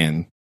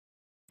deadpan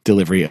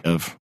delivery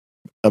of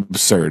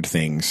absurd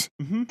things,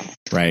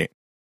 right?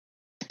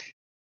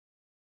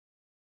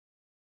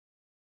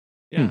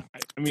 Yeah, I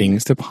mean,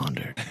 things to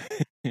ponder.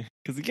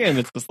 Because again,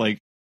 it's just like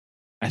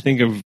I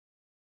think of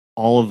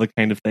all of the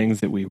kind of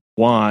things that we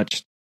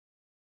watched.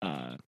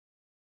 I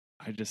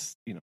just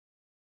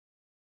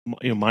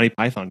Monty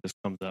Python just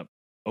comes up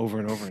over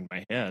and over in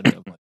my head.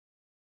 I'm like,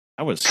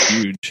 that was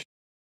huge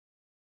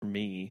for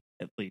me,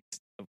 at least.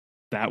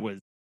 That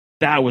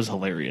was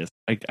hilarious.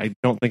 I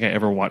don't think I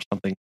ever watched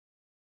something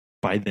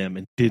by them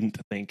and didn't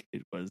think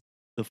it was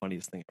the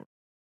funniest thing ever.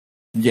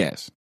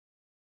 Yes.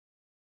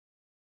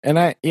 And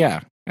I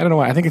don't know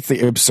why. I think it's the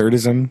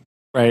absurdism,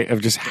 right,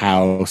 of just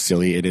how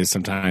silly it is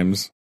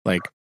sometimes.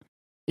 Like,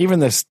 even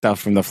the stuff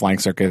from the Flying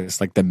Circus,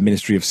 like the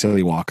Ministry of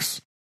Silly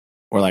Walks,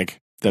 or like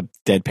the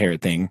Dead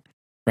Parrot thing,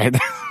 right?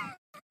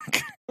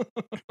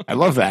 I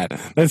love that.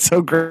 That's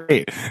so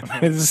great.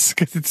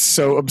 It's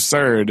so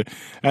absurd,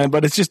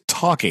 but it's just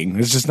talking.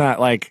 It's just not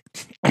like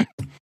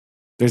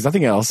there's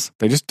nothing else.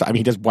 He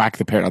does whack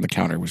the parrot on the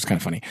counter, which is kind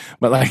of funny,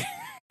 but like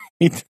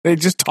they're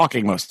just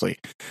talking mostly.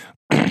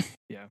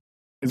 Yeah.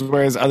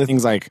 Whereas other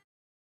things like,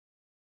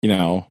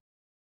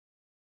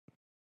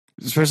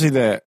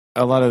 especially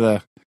a lot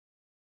of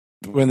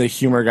when the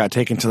humor got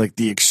taken to like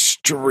the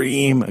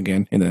extreme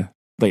again in the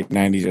late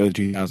 90s, early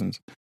 2000s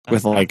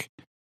with like,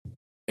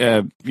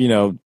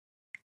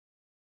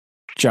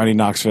 Johnny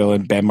Knoxville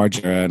and Bam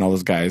Margera and all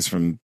those guys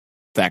from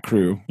that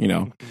crew,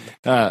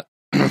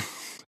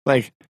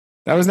 like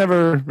that was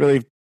never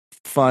really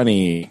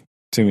funny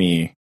to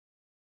me.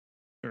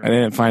 Sure. I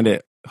didn't find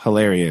it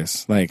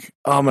hilarious. Like,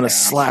 oh, I'm going to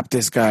slap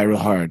this guy real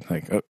hard.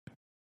 Like,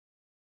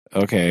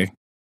 okay.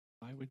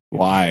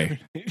 Why?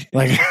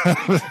 Like,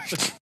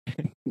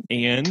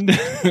 and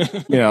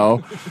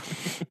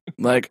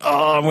like,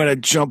 oh, I'm going to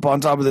jump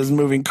on top of this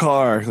moving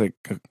car. Like,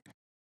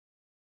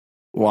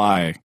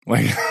 why?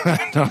 Like,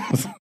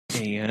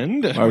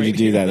 and why would you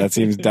do that? That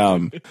seems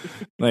dumb.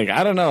 Like,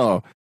 I don't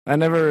know. I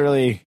never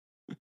really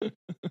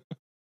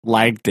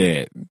liked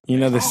it.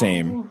 The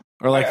same.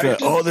 Or like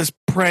this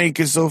prank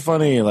is so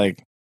funny.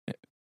 Like,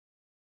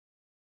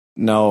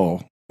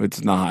 no,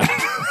 it's not.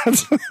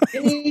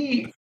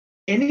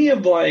 any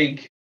of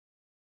like,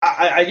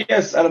 I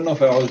guess I don't know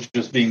if I was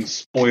just being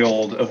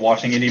spoiled of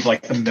watching any of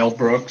like the Mel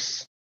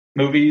Brooks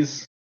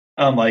movies,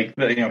 like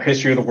the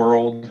History of the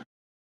World,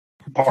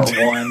 Part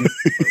 1.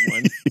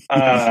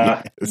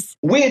 Yes.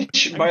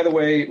 Which, by the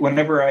way,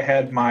 whenever I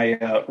had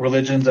my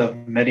religions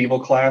of medieval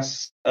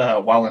class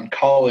while in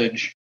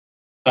college,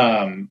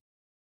 the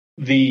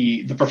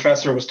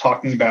professor was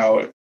talking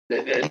about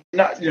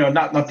not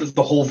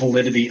the whole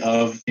validity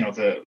of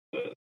the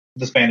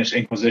Spanish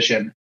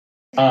Inquisition.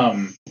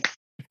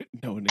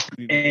 No one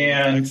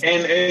And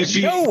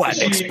she, No one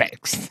she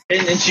expects.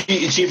 and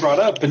she brought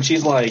up, and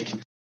she's like,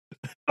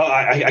 oh,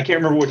 I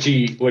can't remember what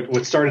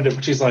started it,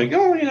 but she's like,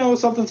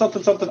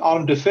 something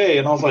autumn de fe,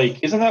 and I was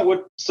like, isn't that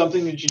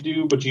something that you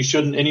do, but you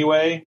shouldn't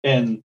anyway?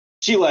 And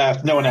she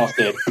laughed. No one else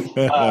did.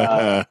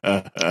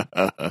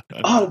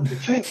 Autumn de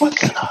fe?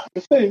 What's an autumn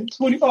de fe? It's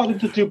what you ought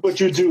to do, but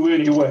you do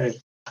anyway.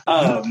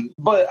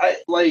 But I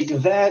like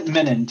that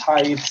Men in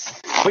Tights.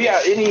 But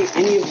yeah, any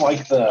of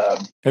like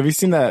the. Have you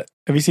seen the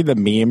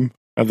meme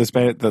of the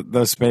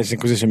Spanish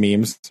Inquisition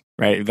memes?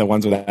 Right, the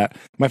ones with that.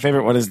 My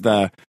favorite one is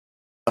the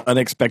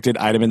unexpected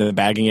item in the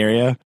bagging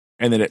area,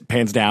 and then it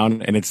pans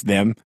down, and it's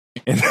them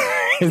in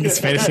the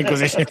Spanish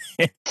Inquisition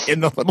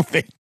in the little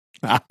thing.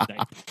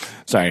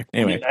 Sorry.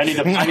 Anyway, I need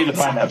to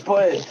find that.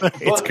 But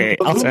it's great.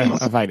 I'll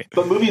find it.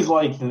 But movies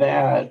like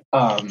that,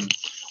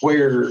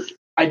 where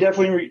I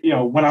definitely,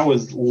 when I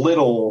was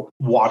little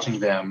watching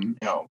them,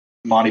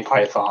 Monty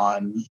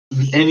Python,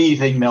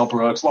 anything Mel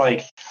Brooks,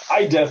 like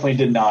I definitely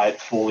did not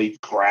fully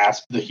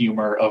grasp the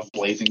humor of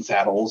Blazing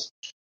Saddles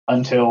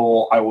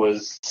until I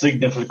was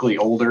significantly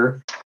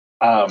older.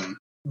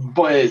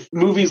 But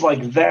movies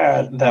like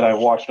that I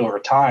watched over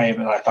time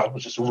and I thought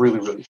was just really,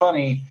 really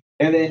funny.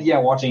 And then,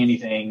 watching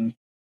anything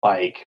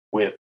like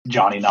with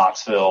Johnny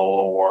Knoxville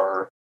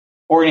or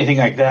anything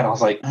like that, I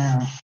was like,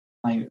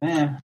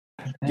 Yeah,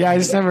 I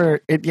just never.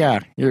 It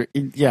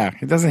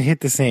doesn't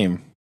hit the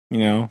same.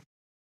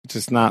 It's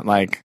just not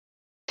like.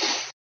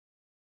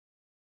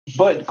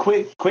 But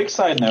quick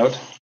side note.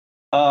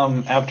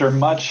 After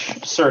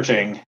much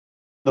searching,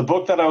 the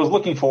book that I was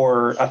looking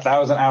for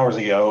 1,000 hours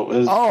ago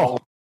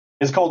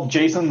is called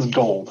Jason's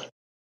Gold.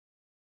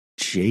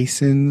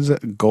 Jason's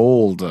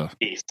Gold.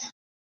 Yes.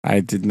 I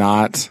did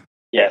not.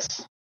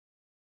 Yes.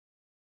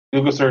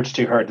 Google search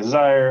To Heart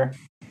Desire.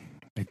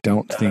 I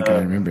don't think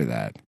I remember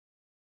that.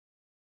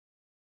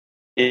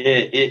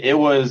 It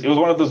was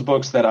one of those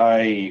books that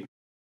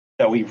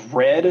we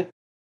read,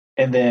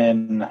 and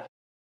then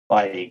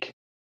like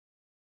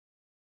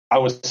I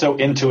was so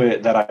into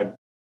it that I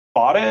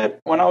bought it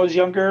when I was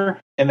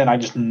younger, and then I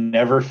just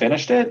never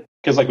finished it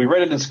because like we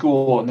read it in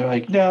school, and they're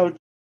like, no,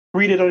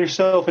 read it on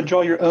yourself and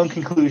draw your own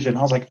conclusion.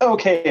 I was like,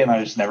 okay, and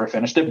I just never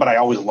finished it, but I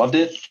always loved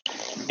it,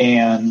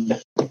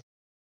 and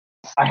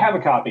I have a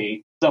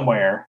copy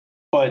somewhere,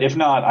 but if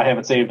not, I have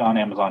it saved on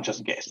Amazon just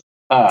in case.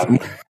 Nice.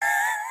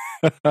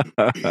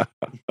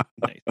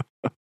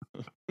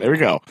 There we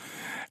go.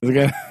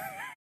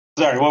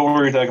 Sorry, what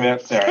were we talking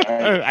about? Sorry,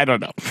 I don't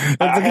know.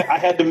 I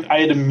had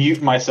to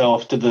mute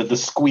myself to the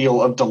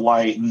squeal of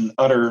delight and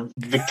utter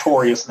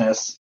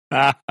victoriousness.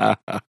 Good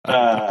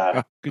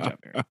job,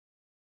 Aaron.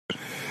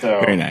 So,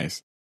 Very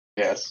nice.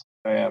 yes,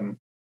 I am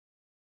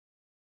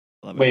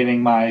Love it.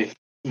 waving my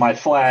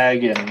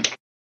flag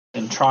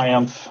in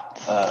triumph.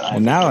 Well,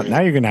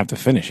 now you're gonna have to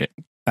finish it.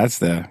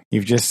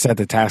 You've just set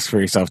the task for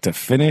yourself to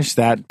finish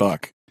that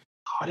book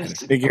and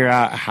figure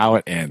out how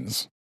it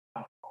ends.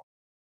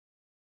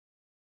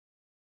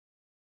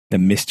 The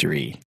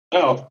mystery.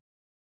 Oh,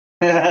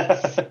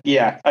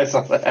 yeah, I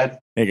saw that.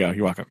 There you go.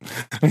 You're welcome.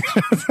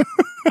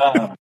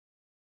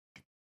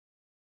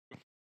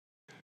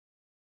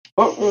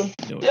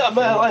 Yeah,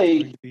 but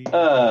like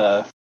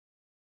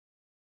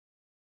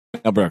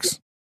Mel Brooks.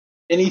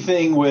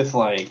 anything with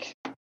like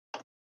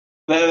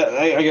that,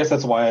 I guess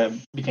that's why I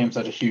became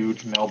such a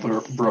huge Mel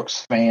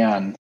Brooks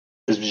fan,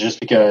 is just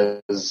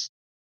because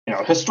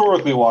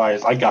historically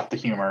wise, I got the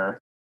humor.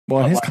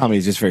 Well, his comedy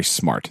is just very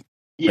smart.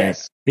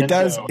 Yes, It and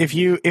does. so- If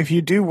you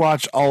do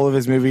watch all of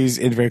his movies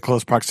in very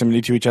close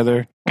proximity to each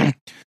other,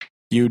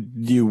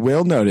 you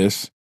will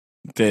notice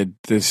that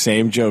the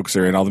same jokes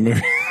are in all the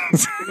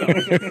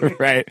movies,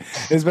 right?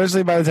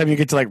 Especially by the time you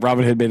get to like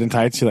Robin Hood Men in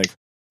Tights, you're like,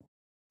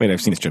 wait,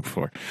 I've seen this joke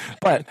before.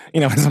 But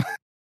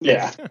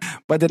yeah.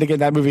 But then again,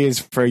 that movie is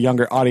for a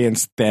younger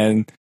audience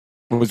than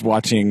was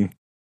watching,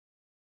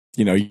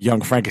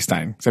 Young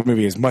Frankenstein. So that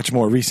movie is much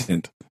more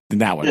recent than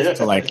that one.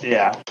 So like,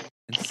 yeah.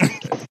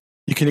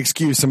 you can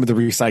excuse some of the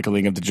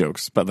recycling of the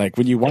jokes, but like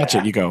when you watch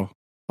it, you go,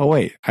 "Oh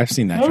wait, I've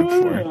seen that joke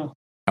before.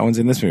 That one's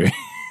in this movie,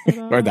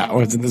 or that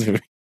one's in this movie."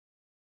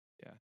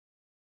 Yeah.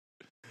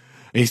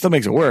 And he still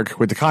makes it work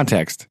with the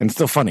context, and it's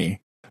still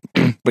funny.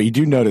 But you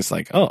do notice,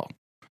 like, oh,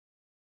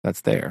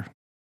 that's there,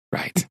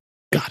 right?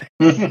 Got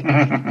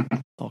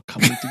it. All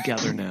coming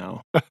together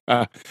now.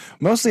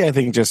 Mostly, I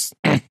think just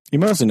you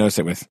mostly notice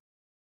it with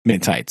Men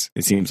in Tights.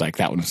 It seems like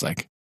that one was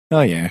like,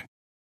 oh yeah,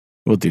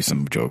 We'll do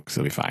some jokes.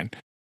 It'll be fine.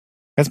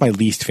 That's my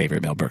least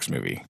favorite Mel Brooks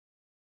movie.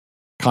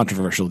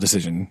 Controversial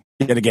decision.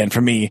 Yet again,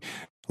 for me,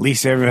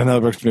 least favorite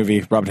Mel Brooks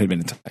movie, Robin Hood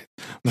Men in Tights.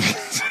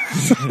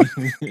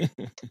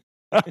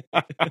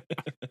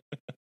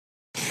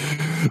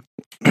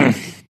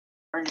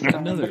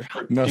 Another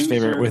Most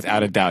favorite,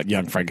 without a doubt,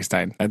 Young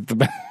Frankenstein. That's the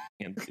best.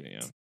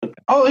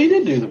 Oh, he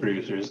did do the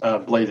producers.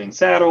 Blazing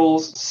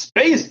Saddles,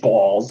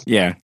 Spaceballs,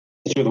 Yeah.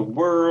 History of the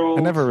World.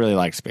 I never really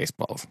liked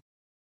Spaceballs.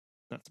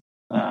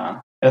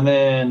 And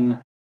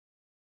then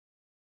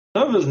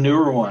some of his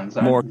newer ones.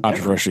 More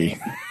controversy.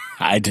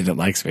 I didn't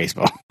like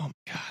Spaceballs. Oh my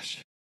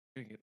gosh.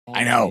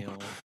 I know.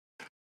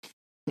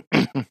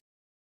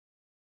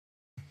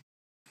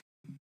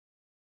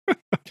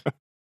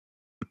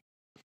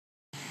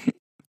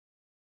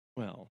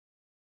 Well,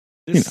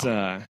 this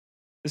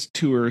this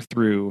tour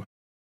through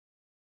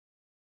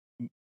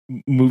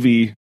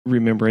movie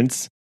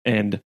remembrance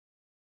and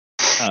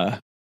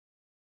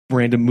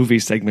random movie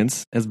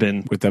segments has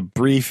been With a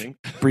brief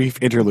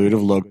interlude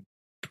of logo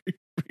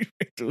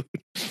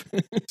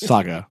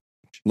saga.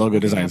 Logo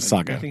design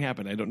saga. Nothing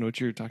happened. I don't know what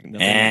you're talking about.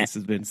 This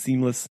has been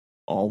seamless.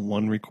 All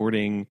one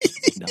recording.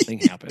 Nothing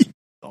happened.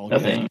 All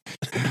Nothing.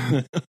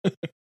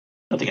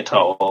 Nothing at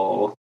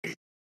all.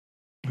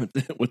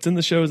 What's in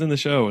the show is in the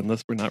show,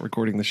 unless we're not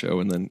recording the show.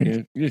 And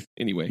then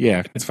anyway,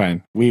 Yeah, it's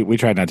fine. We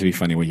tried not to be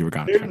funny when you were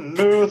gone.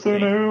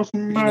 Nothing else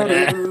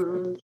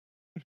matters.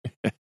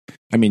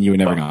 I mean, you were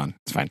never gone.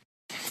 It's fine.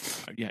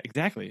 Yeah,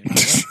 exactly.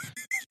 Yes,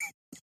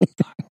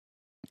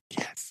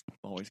 I'm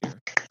always here.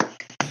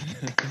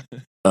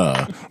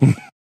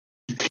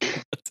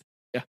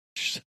 Yeah,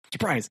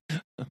 surprise.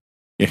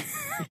 Yeah.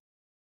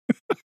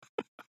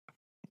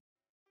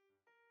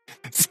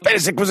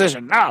 Spanish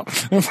Inquisition, no.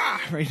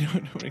 Right,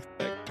 don't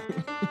expect.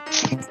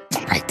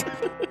 Right.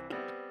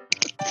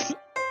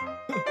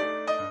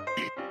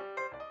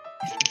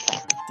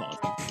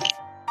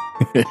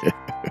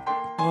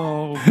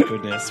 Oh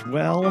goodness.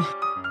 Well,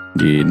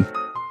 Dude.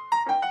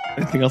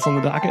 anything else on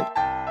the docket?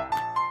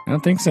 I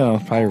don't think so.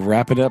 Probably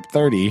wrap it up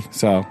 30,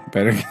 so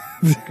better.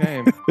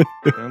 Okay,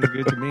 sounds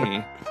good to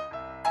me.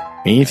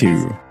 Me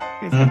too.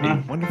 It's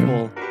a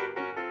wonderful.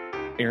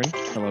 Aaron,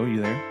 hello, you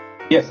there?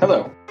 Yes,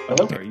 hello.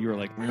 Hello. Sorry, you were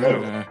like, I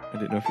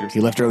didn't know if you were. He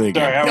left early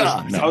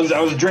again.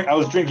 Sorry, I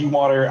was drinking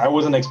water. I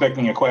wasn't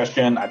expecting a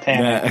question. I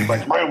panicked.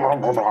 Like,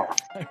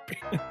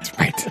 That's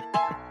right.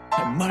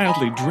 I'm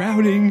mildly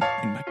drowning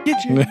in my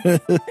kitchen.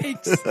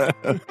 Thanks.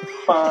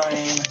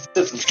 fine.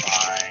 This is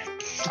fine.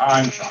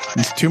 I'm fine.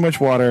 It's too much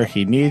water.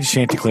 He needs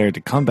Chanticleer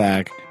to come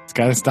back. He's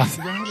got to stop.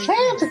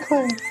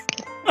 Chanticleer.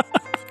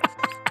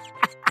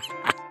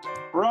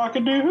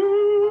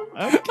 Rockadoo.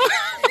 Okay.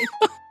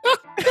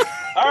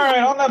 All right,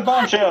 on that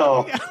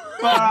bombshell.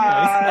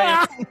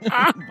 Bye.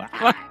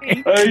 Bye.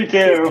 You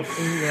too.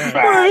 Yeah.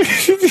 Bye.